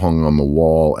 now hung on the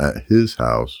wall at his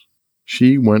house.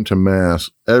 She went to Mass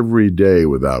every day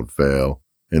without fail,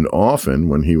 and often,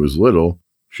 when he was little,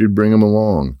 she'd bring him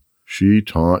along. She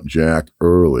taught Jack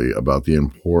early about the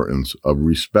importance of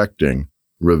respecting,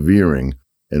 revering,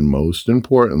 and most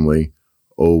importantly,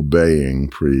 obeying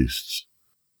priests.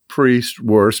 Priests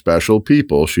were special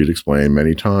people, she'd explained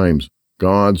many times,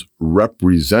 God's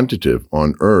representative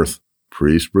on earth.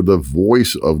 Priests were the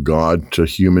voice of God to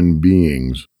human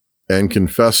beings, and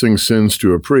confessing sins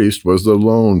to a priest was the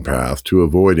lone path to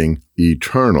avoiding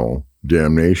eternal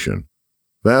damnation.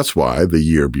 That's why the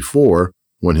year before,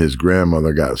 when his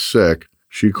grandmother got sick,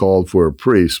 she called for a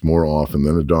priest more often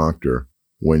than a doctor.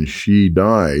 When she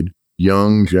died,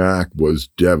 young Jack was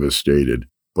devastated,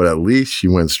 but at least she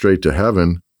went straight to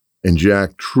heaven, and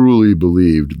Jack truly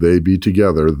believed they'd be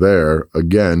together there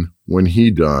again when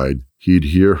he died. He'd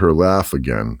hear her laugh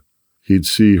again. He'd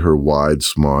see her wide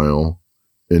smile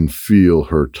and feel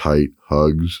her tight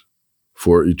hugs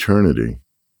for eternity.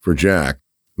 For Jack,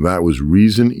 that was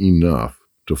reason enough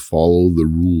to follow the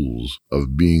rules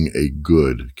of being a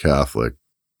good Catholic.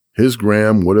 His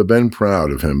Gram would have been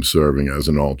proud of him serving as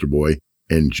an altar boy,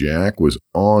 and Jack was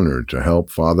honored to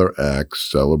help Father X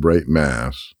celebrate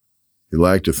Mass. He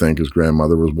liked to think his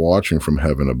grandmother was watching from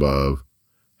heaven above,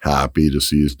 happy to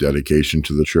see his dedication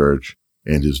to the church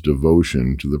and his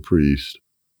devotion to the priest.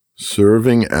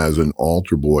 Serving as an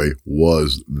altar boy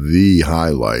was the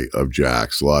highlight of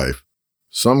Jack's life.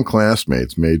 Some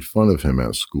classmates made fun of him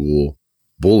at school,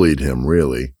 bullied him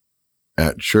really.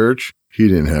 At church, he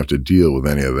didn't have to deal with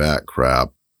any of that crap.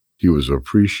 He was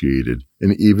appreciated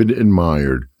and even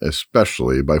admired,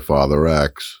 especially by Father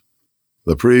X.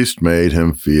 The priest made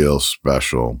him feel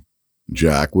special.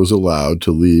 Jack was allowed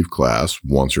to leave class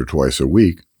once or twice a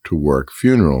week to work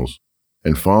funerals,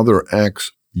 and Father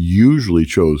X usually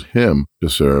chose him to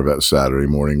serve at Saturday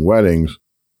morning weddings,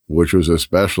 which was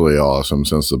especially awesome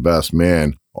since the best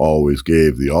man always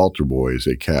gave the altar boys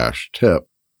a cash tip.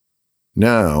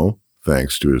 Now,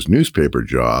 thanks to his newspaper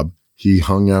job, he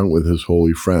hung out with his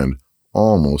holy friend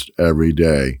almost every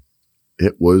day.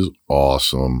 It was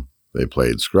awesome. They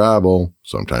played Scrabble,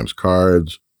 sometimes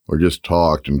cards, or just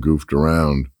talked and goofed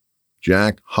around.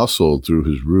 Jack hustled through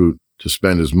his route to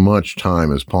spend as much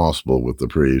time as possible with the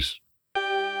priest.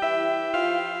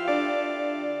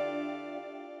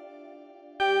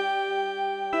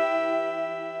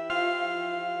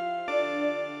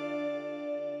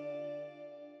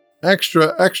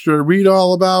 Extra, extra, read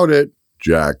all about it,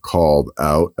 Jack called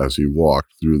out as he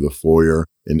walked through the foyer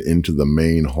and into the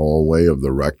main hallway of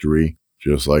the rectory,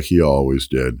 just like he always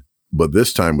did. But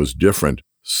this time was different.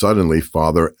 Suddenly,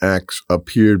 Father X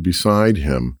appeared beside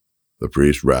him. The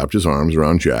priest wrapped his arms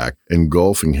around Jack,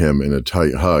 engulfing him in a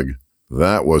tight hug.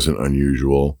 That wasn't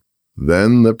unusual.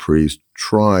 Then the priest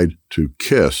tried to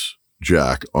kiss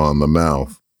Jack on the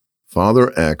mouth.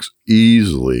 Father X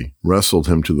easily wrestled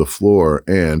him to the floor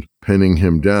and, pinning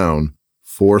him down,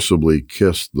 forcibly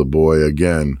kissed the boy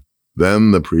again.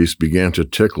 Then the priest began to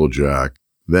tickle Jack.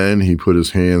 Then he put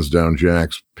his hands down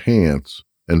Jack's pants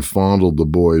and fondled the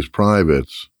boy's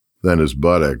privates, then his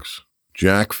buttocks.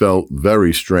 Jack felt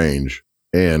very strange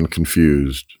and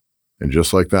confused. And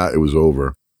just like that, it was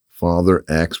over. Father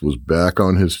X was back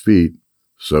on his feet.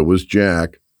 So was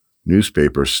Jack,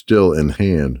 newspaper still in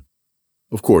hand.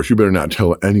 Of course, you better not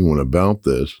tell anyone about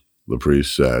this, the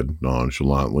priest said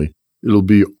nonchalantly. It'll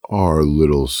be our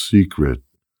little secret.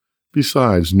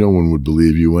 Besides, no one would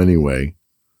believe you anyway.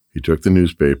 He took the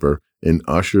newspaper and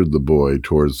ushered the boy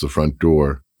towards the front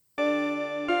door.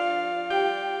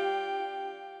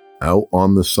 Out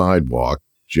on the sidewalk,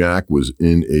 Jack was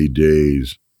in a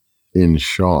daze, in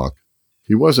shock.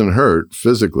 He wasn't hurt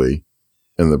physically,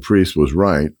 and the priest was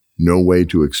right. No way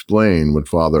to explain what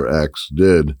Father X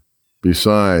did.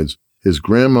 Besides, his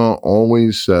grandma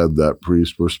always said that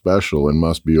priests were special and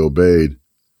must be obeyed.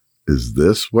 Is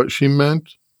this what she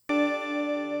meant?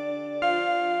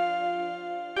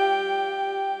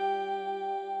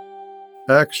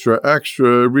 Extra,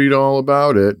 extra, read all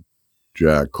about it,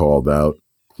 Jack called out,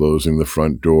 closing the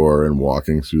front door and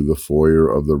walking through the foyer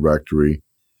of the rectory,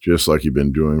 just like he'd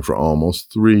been doing for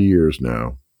almost 3 years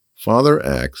now. Father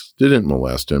X didn't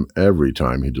molest him every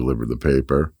time he delivered the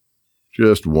paper,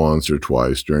 just once or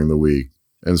twice during the week,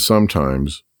 and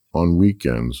sometimes on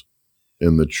weekends,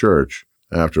 in the church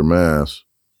after Mass,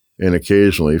 and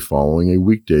occasionally following a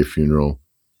weekday funeral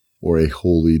or a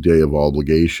holy day of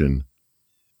obligation.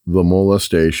 The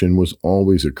molestation was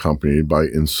always accompanied by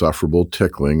insufferable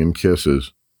tickling and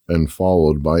kisses, and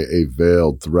followed by a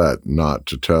veiled threat not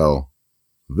to tell.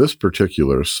 This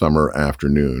particular summer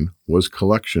afternoon was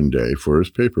collection day for his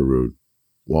paper route.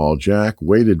 While Jack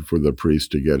waited for the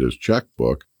priest to get his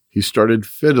checkbook, he started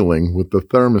fiddling with the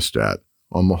thermostat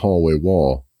on the hallway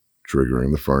wall,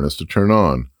 triggering the furnace to turn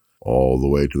on. All the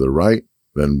way to the right,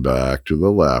 then back to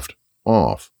the left,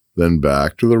 off, then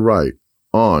back to the right,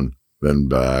 on, then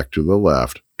back to the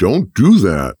left. Don't do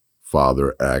that,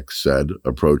 Father X said,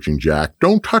 approaching Jack.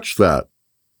 Don't touch that.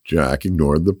 Jack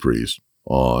ignored the priest.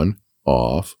 On,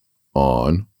 off,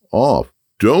 on, off.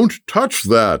 Don't touch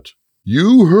that.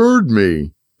 You heard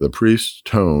me. The priest's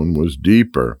tone was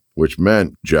deeper, which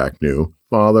meant, Jack knew,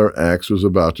 Father X was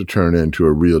about to turn into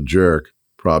a real jerk,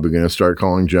 probably going to start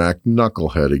calling Jack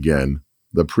Knucklehead again.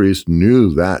 The priest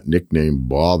knew that nickname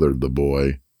bothered the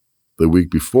boy. The week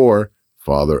before,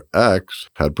 Father X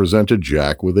had presented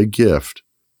Jack with a gift,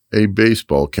 a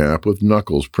baseball cap with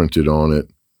knuckles printed on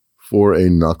it, for a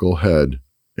knucklehead,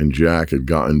 and Jack had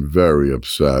gotten very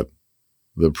upset.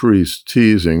 The priest's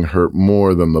teasing hurt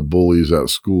more than the bullies at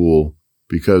school,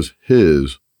 because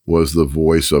his was the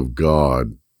voice of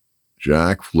God.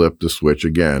 Jack flipped the switch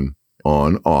again,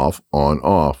 on, off, on,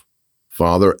 off.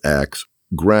 Father X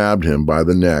grabbed him by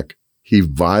the neck. He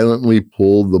violently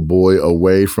pulled the boy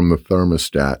away from the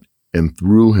thermostat and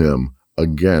threw him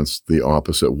against the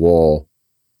opposite wall.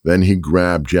 Then he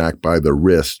grabbed Jack by the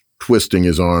wrist, twisting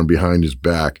his arm behind his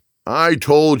back. I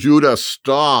told you to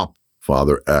stop,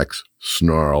 Father X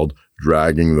snarled,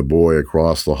 dragging the boy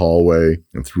across the hallway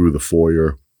and through the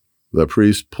foyer. The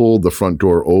priest pulled the front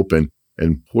door open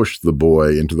and pushed the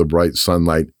boy into the bright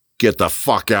sunlight. Get the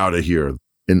fuck out of here.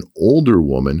 An older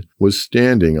woman was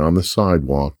standing on the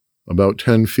sidewalk, about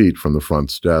 10 feet from the front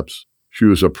steps. She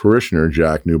was a parishioner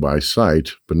Jack knew by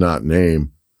sight, but not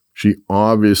name. She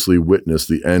obviously witnessed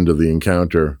the end of the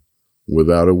encounter.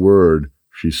 Without a word,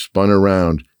 she spun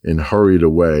around and hurried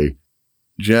away.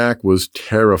 Jack was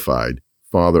terrified.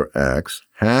 Father X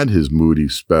had his moody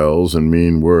spells and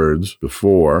mean words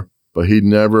before, but he'd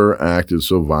never acted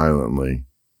so violently.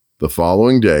 The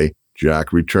following day,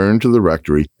 Jack returned to the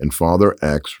rectory, and Father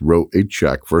X wrote a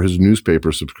check for his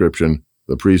newspaper subscription.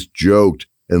 The priest joked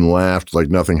and laughed like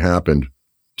nothing happened.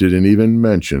 Didn't even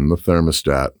mention the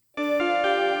thermostat.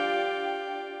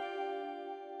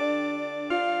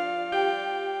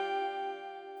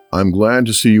 I'm glad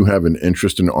to see you have an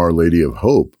interest in Our Lady of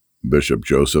Hope, Bishop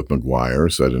Joseph McGuire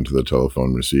said into the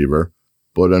telephone receiver.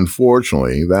 But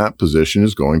unfortunately, that position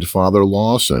is going to Father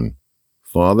Lawson.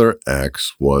 Father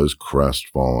X was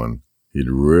crestfallen. He'd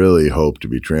really hoped to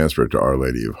be transferred to Our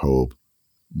Lady of Hope.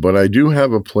 But I do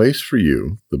have a place for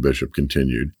you, the bishop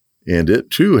continued, and it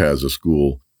too has a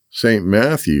school, St.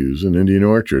 Matthew's in Indian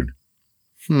Orchard.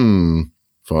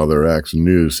 Father X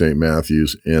knew St.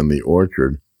 Matthew's and the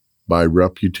Orchard by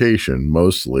reputation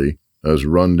mostly as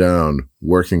run-down,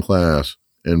 working class,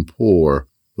 and poor,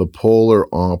 the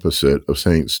polar opposite of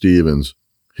St. Stephen's.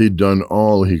 He'd done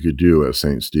all he could do at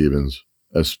St. Stephen's,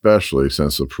 especially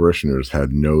since the parishioners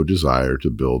had no desire to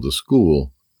build a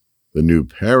school. The new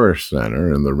parish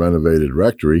center and the renovated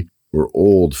rectory were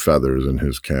old feathers in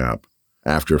his cap.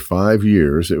 After 5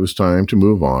 years, it was time to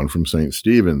move on from St.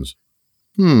 Stephen's.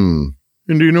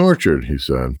 Indian Orchard, he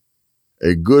said.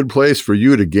 A good place for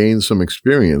you to gain some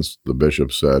experience, the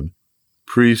bishop said.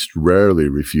 Priests rarely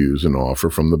refuse an offer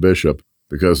from the bishop,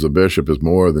 because the bishop is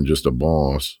more than just a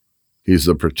boss. He's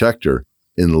the protector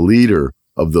and leader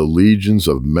of the legions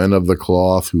of men of the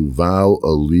cloth who vow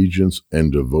allegiance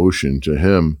and devotion to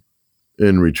him.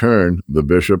 In return, the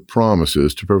bishop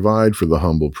promises to provide for the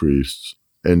humble priests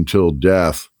until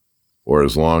death, or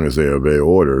as long as they obey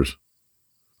orders.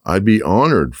 I'd be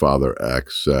honored, Father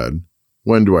X said.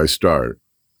 When do I start?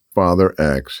 Father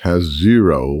X has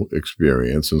 0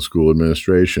 experience in school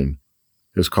administration.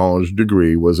 His college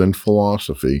degree was in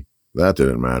philosophy. That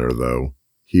didn't matter, though.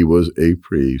 He was a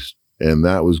priest, and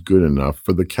that was good enough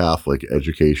for the Catholic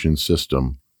education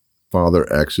system.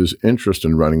 Father X's interest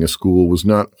in running a school was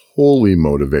not wholly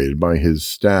motivated by his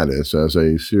status as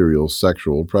a serial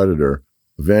sexual predator.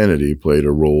 Vanity played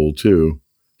a role, too.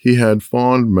 He had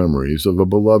fond memories of a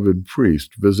beloved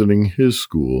priest visiting his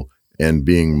school and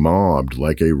being mobbed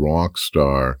like a rock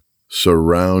star,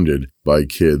 surrounded by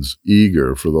kids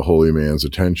eager for the holy man's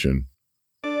attention.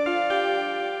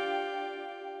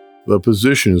 The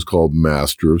position is called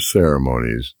Master of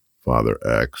Ceremonies, Father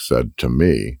X said to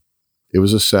me. It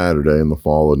was a Saturday in the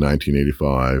fall of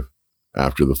 1985,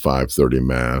 after the 5:30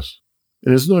 Mass.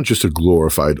 And it's not just a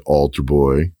glorified altar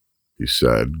boy, he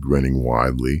said, grinning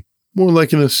widely, more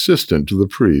like an assistant to the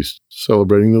priest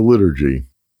celebrating the liturgy.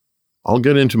 I'll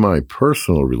get into my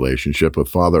personal relationship with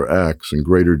Father X in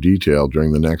greater detail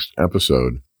during the next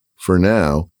episode. For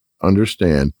now,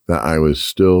 understand that I was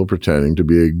still pretending to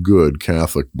be a good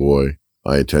Catholic boy.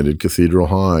 I attended Cathedral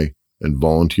High and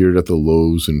volunteered at the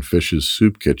Loaves and Fishes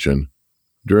soup kitchen.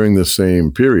 During the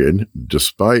same period,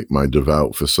 despite my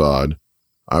devout facade,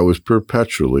 I was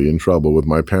perpetually in trouble with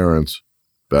my parents.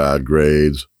 bad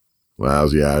grades,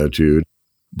 lousy attitude.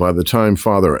 By the time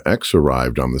Father X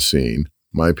arrived on the scene,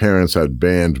 my parents had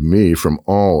banned me from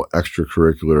all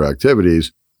extracurricular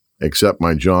activities except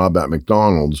my job at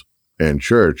McDonald's and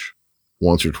church.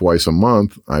 Once or twice a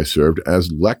month, I served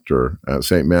as lector at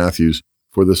St. Matthew's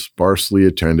for the sparsely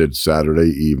attended Saturday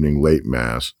evening late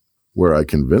Mass, where I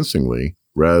convincingly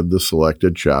read the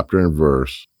selected chapter and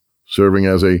verse, serving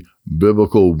as a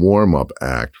biblical warm-up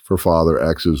act for Father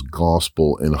X's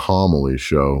gospel and homily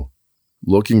show.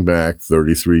 Looking back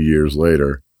 33 years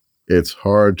later, it's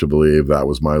hard to believe that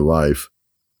was my life.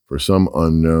 For some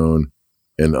unknown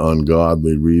and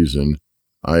ungodly reason,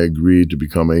 I agreed to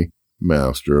become a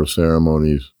master of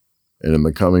ceremonies, and in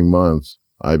the coming months,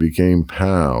 I became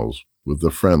pals with the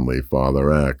friendly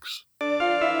Father X.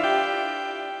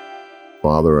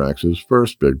 Father X's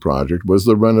first big project was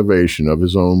the renovation of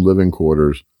his own living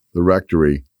quarters, the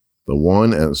rectory. The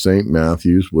one at St.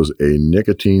 Matthew's was a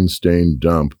nicotine-stained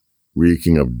dump,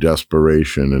 reeking of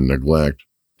desperation and neglect.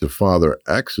 To Father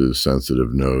X's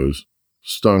sensitive nose,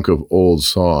 stunk of old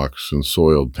socks and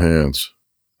soiled pants.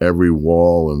 Every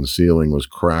wall and ceiling was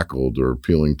crackled or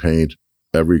peeling paint.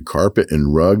 Every carpet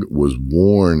and rug was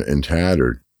worn and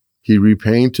tattered. He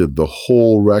repainted the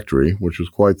whole rectory, which was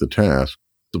quite the task.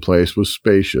 The place was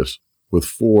spacious, with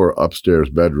 4 upstairs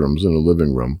bedrooms and a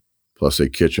living room, plus a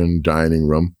kitchen, dining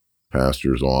room,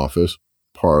 pastor's office,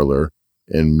 parlor,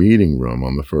 and meeting room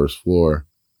on the first floor.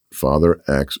 Father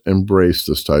X embraced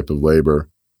this type of labor.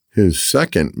 His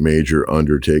second major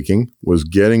undertaking was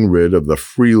getting rid of the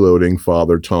freeloading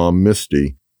Father Tom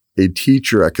Misty, a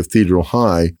teacher at Cathedral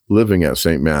High living at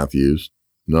St. Matthew's,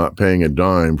 not paying a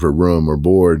dime for room or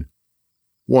board.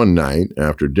 One night,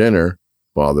 after dinner,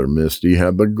 Father Misty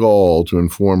had the gall to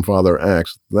inform Father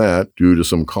X that, due to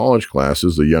some college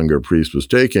classes the younger priest was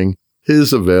taking,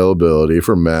 his availability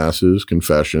for masses,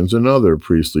 confessions, and other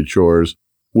priestly chores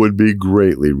would be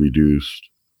greatly reduced.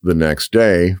 The next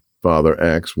day, Father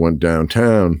X went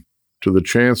downtown to the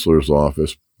chancellor's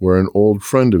office, where an old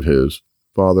friend of his,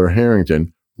 Father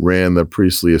Harrington, ran the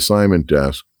priestly assignment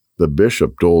desk. The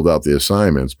bishop doled out the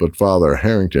assignments, but Father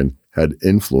Harrington had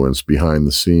influence behind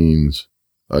the scenes.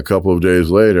 A couple of days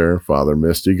later, Father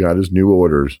Misty got his new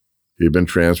orders. He had been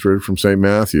transferred from St.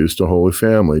 Matthew's to Holy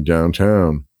Family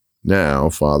downtown. Now,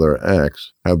 Father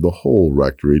X had the whole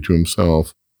rectory to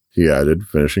himself. He added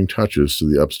finishing touches to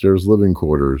the upstairs living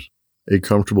quarters, a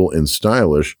comfortable and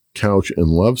stylish couch and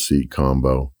love seat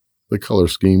combo. The color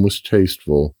scheme was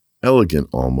tasteful, elegant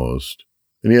almost,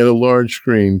 and he had a large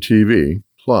screen TV,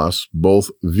 plus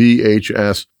both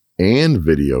VHS and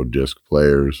video disc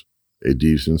players, a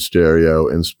decent stereo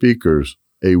and speakers,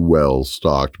 a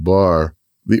well-stocked bar.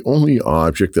 The only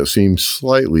object that seemed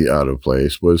slightly out of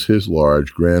place was his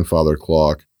large grandfather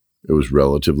clock. It was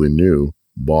relatively new,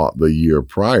 bought the year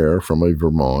prior from a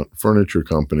Vermont furniture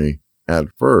company. At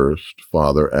first,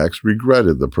 Father X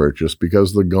regretted the purchase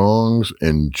because the gongs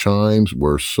and chimes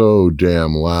were so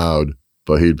damn loud,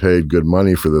 but he'd paid good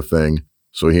money for the thing,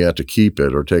 so he had to keep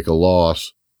it or take a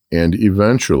loss. And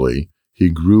eventually, he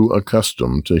grew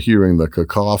accustomed to hearing the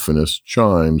cacophonous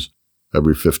chimes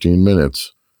every 15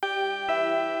 minutes.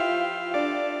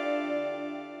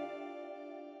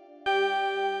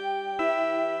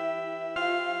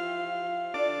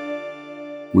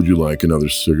 "Would you like another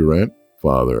cigarette?"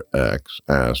 Father X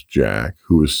asked Jack,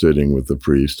 who was sitting with the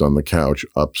priest on the couch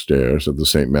upstairs at the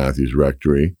St. Matthew's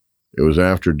rectory. It was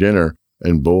after dinner,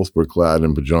 and both were clad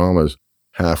in pajamas,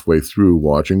 halfway through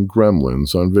watching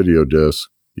Gremlins on video disc.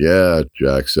 "Yeah,"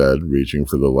 Jack said, reaching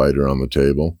for the lighter on the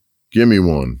table. "Gimme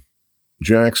one."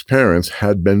 Jack's parents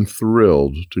had been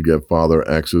thrilled to get Father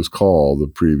X's call the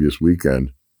previous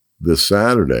weekend. This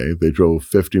Saturday, they drove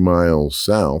 50 miles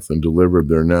south and delivered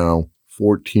their now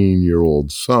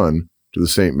 14-year-old son to the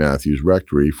St. Matthew's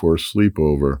Rectory for a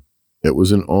sleepover. It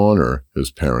was an honor, his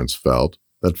parents felt,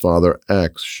 that Father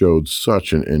X showed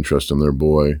such an interest in their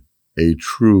boy, a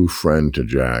true friend to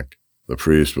Jack. The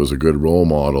priest was a good role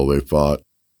model, they thought.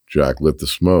 Jack lit the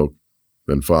smoke.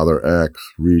 Then Father X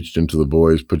reached into the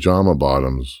boy's pajama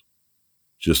bottoms.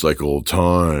 "Just like old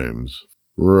times."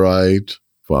 "Right?"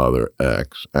 Father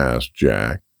X asked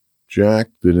Jack. Jack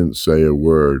didn't say a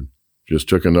word, just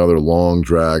took another long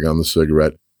drag on the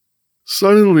cigarette.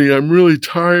 "Suddenly, I'm really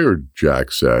tired,"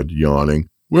 Jack said, yawning.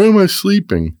 "Where am I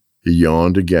sleeping?" He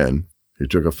yawned again. He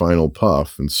took a final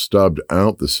puff and stubbed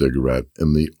out the cigarette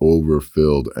in the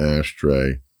overfilled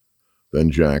ashtray.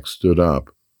 Then Jack stood up,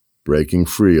 breaking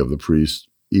free of the priest's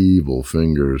evil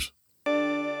fingers.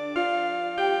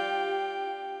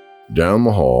 Down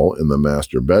the hall, in the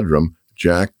master bedroom,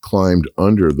 Jack climbed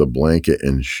under the blanket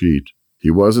and sheet. He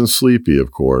wasn't sleepy,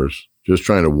 of course. just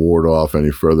trying to ward off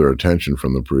any further attention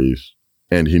from the priest.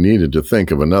 And he needed to think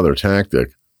of another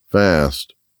tactic,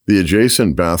 fast. The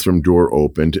adjacent bathroom door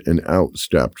opened and out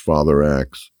stepped Father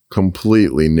X,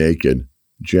 completely naked.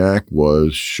 Jack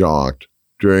was shocked.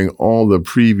 During all the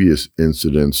previous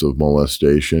incidents of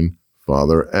molestation,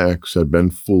 Father X had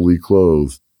been fully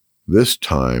clothed. This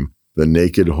time, the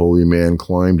naked holy man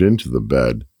climbed into the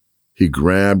bed. He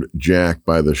grabbed Jack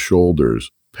by the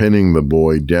shoulders, pinning the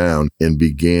boy down, and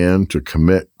began to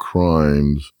commit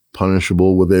crimes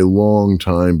punishable with a long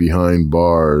time behind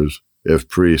bars if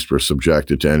priests were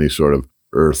subjected to any sort of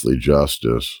earthly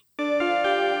justice.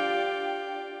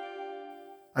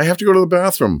 I have to go to the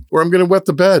bathroom, or I'm going to wet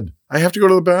the bed. I have to go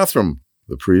to the bathroom.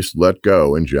 The priest let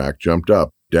go, and Jack jumped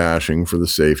up, dashing for the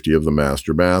safety of the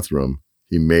master bathroom.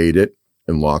 He made it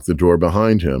and locked the door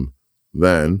behind him.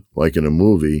 Then, like in a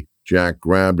movie, Jack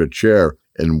grabbed a chair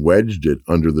and wedged it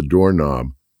under the doorknob.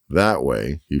 That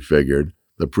way, he figured,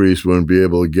 the priest wouldn't be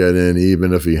able to get in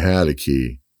even if he had a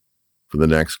key. For the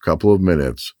next couple of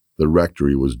minutes, the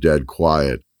rectory was dead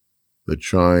quiet. The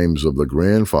chimes of the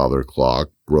grandfather clock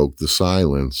broke the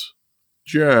silence.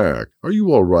 "Jack, are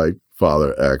you all right?"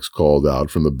 Father X called out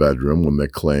from the bedroom when the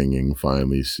clanging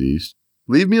finally ceased.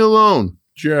 "Leave me alone,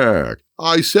 Jack.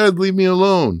 I said leave me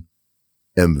alone."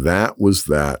 And that was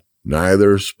that.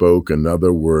 Neither spoke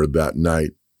another word that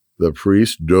night. The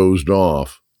priest dozed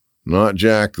off. Not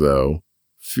Jack, though.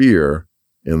 Fear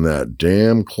in that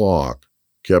damn clock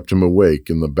kept him awake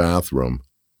in the bathroom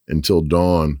until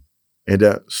dawn. And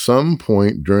at some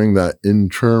point during that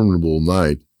interminable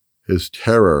night, his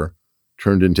terror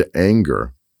turned into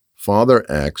anger. Father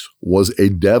X was a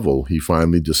devil, he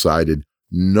finally decided,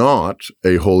 not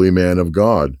a holy man of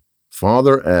God.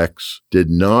 Father X did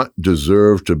not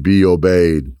deserve to be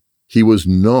obeyed. He was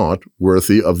not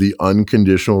worthy of the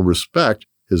unconditional respect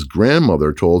his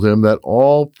grandmother told him that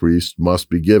all priests must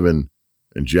be given,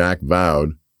 and Jack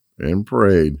vowed and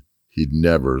prayed he'd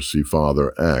never see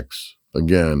Father X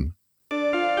again.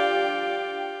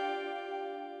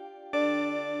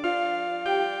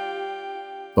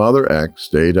 Father X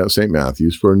stayed at St.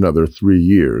 Matthew's for another 3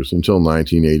 years until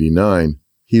 1989.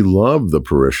 He loved the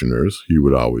parishioners, he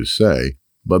would always say,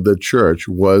 but the church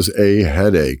was a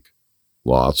headache.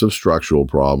 Lots of structural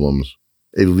problems,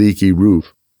 a leaky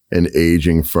roof, an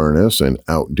aging furnace, and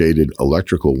outdated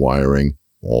electrical wiring.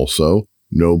 Also,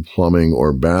 no plumbing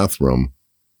or bathroom.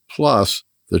 Plus,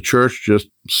 the church just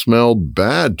smelled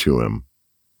bad to him.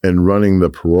 And running the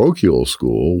parochial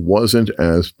school wasn't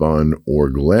as fun or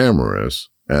glamorous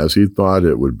as he thought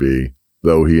it would be,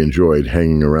 though he enjoyed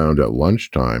hanging around at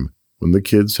lunchtime when the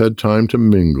kids had time to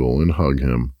mingle and hug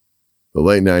him. The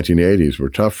late 1980s were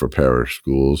tough for parish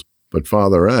schools, but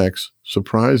Father X,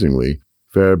 surprisingly,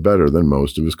 fared better than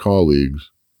most of his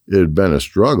colleagues. It had been a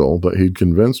struggle, but he'd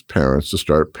convinced parents to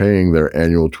start paying their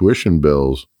annual tuition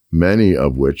bills, many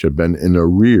of which had been in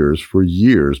arrears for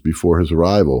years before his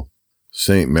arrival.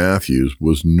 St. Matthew's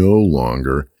was no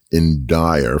longer in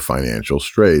dire financial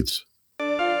straits.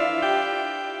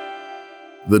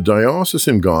 The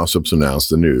diocesan gossips announced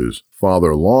the news.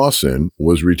 Father Lawson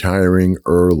was retiring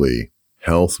early.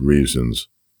 Health reasons.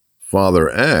 Father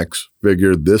X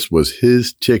figured this was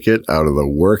his ticket out of the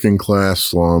working-class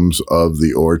slums of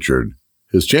the Orchard.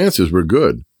 His chances were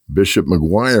good. Bishop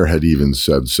McGuire had even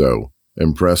said so,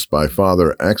 impressed by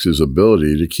Father X's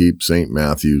ability to keep St.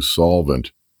 Matthew's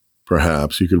solvent.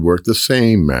 Perhaps he could work the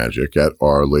same magic at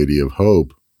Our Lady of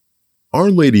Hope. Our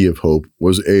Lady of Hope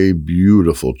was a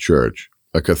beautiful church,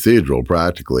 a cathedral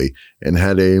practically, and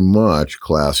had a much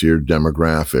classier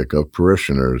demographic of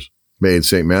parishioners. Made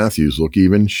St. Matthew's look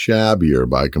even shabbier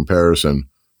by comparison.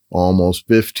 Almost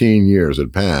 15 years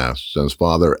had passed since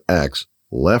Father X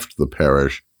left the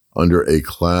parish under a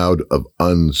cloud of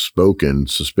unspoken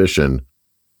suspicion.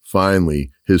 Finally,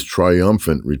 his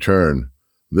triumphant return,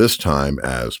 this time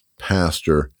as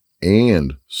pastor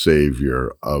and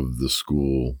savior of the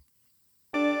school.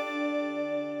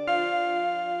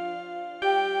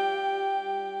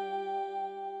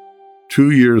 Two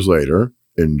years later,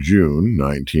 in June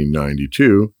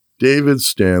 1992, David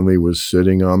Stanley was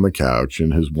sitting on the couch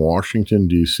in his Washington,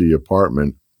 D.C.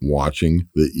 apartment watching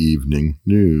the evening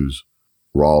news.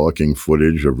 Rollicking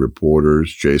footage of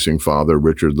reporters chasing Father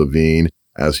Richard Levine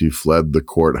as he fled the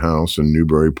courthouse in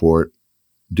Newburyport.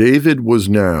 David was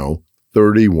now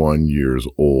 31 years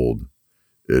old.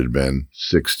 It had been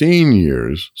 16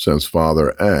 years since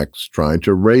Father X tried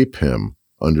to rape him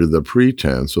under the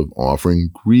pretense of offering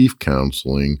grief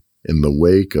counseling in the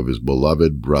wake of his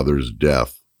beloved brother's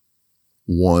death.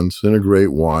 Once in a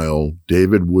great while,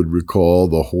 David would recall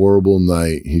the horrible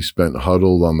night he spent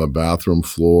huddled on the bathroom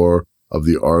floor of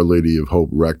the Our Lady of Hope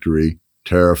Rectory,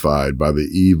 terrified by the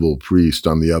evil priest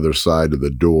on the other side of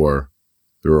the door.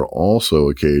 There are also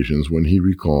occasions when he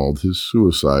recalled his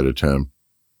suicide attempt.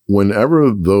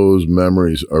 Whenever those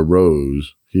memories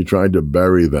arose, he tried to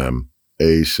bury them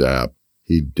ASAP.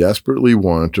 He desperately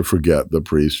wanted to forget the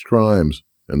priest's crimes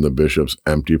and the bishop's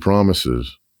empty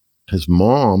promises. His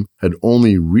mom had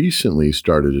only recently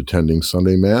started attending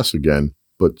Sunday Mass again,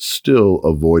 but still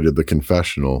avoided the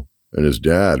confessional, and his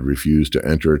dad refused to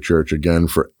enter a church again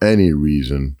for any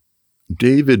reason.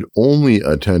 David only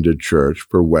attended church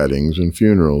for weddings and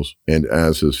funerals, and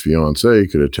as his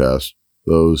fiancée could attest,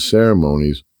 those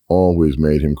ceremonies always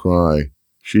made him cry.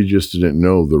 She just didn't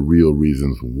know the real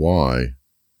reasons why.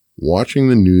 Watching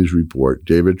the news report,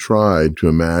 David tried to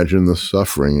imagine the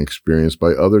suffering experienced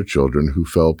by other children who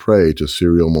fell prey to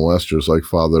serial molesters like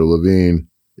Father Levine.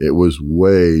 It was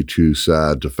way too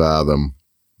sad to fathom.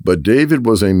 But David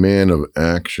was a man of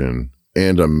action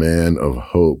and a man of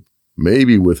hope.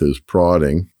 Maybe with his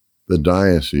prodding, the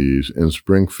diocese in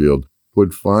Springfield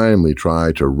would finally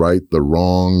try to right the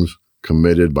wrongs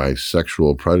committed by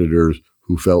sexual predators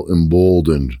who felt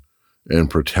emboldened and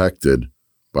protected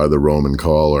by the Roman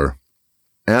collar.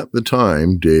 At the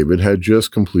time, David had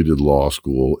just completed law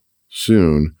school.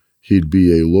 Soon, he'd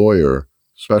be a lawyer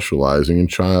specializing in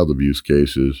child abuse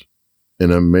cases.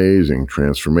 An amazing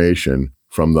transformation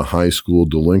from the high school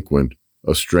delinquent,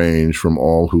 estranged from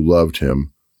all who loved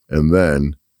him, and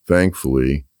then,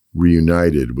 thankfully,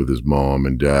 reunited with his mom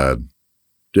and dad.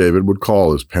 David would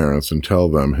call his parents and tell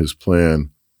them his plan.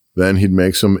 Then he'd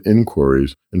make some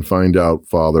inquiries and find out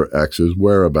Father X's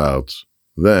whereabouts.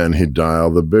 Then he'd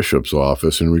dial the bishop's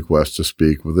office and request to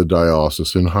speak with the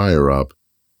diocesan higher-up.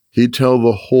 He'd tell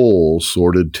the whole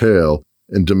sordid tale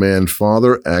and demand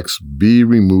Father X be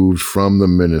removed from the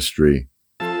ministry.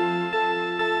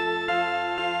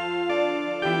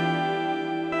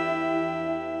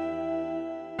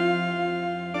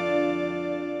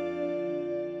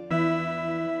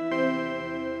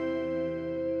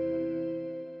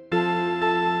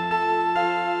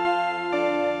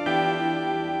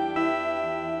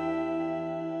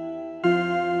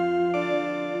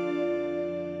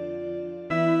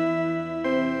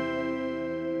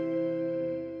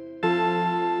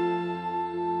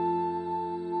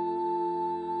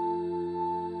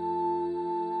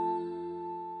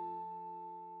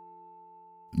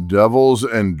 Devils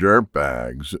and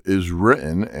Dirtbags is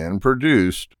written and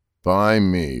produced by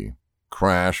me,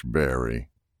 Crash Berry.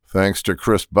 Thanks to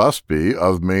Chris Busby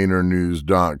of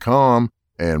MainerNews.com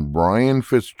and Brian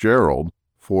Fitzgerald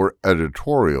for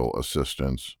editorial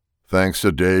assistance. Thanks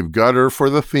to Dave Gutter for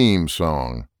the theme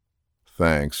song.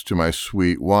 Thanks to my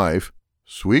sweet wife,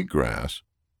 Sweetgrass,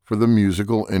 for the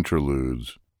musical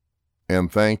interludes. And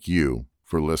thank you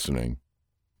for listening.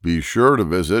 Be sure to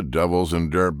visit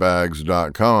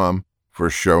devilsanddirtbags.com for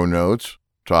show notes,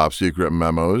 top secret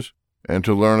memos, and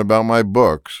to learn about my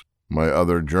books, my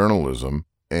other journalism,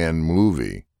 and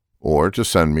movie, or to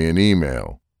send me an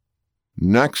email.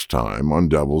 Next time on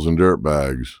Devils and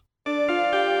Dirtbags.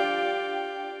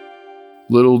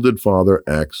 Little did Father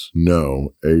X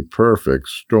know a perfect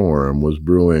storm was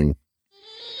brewing.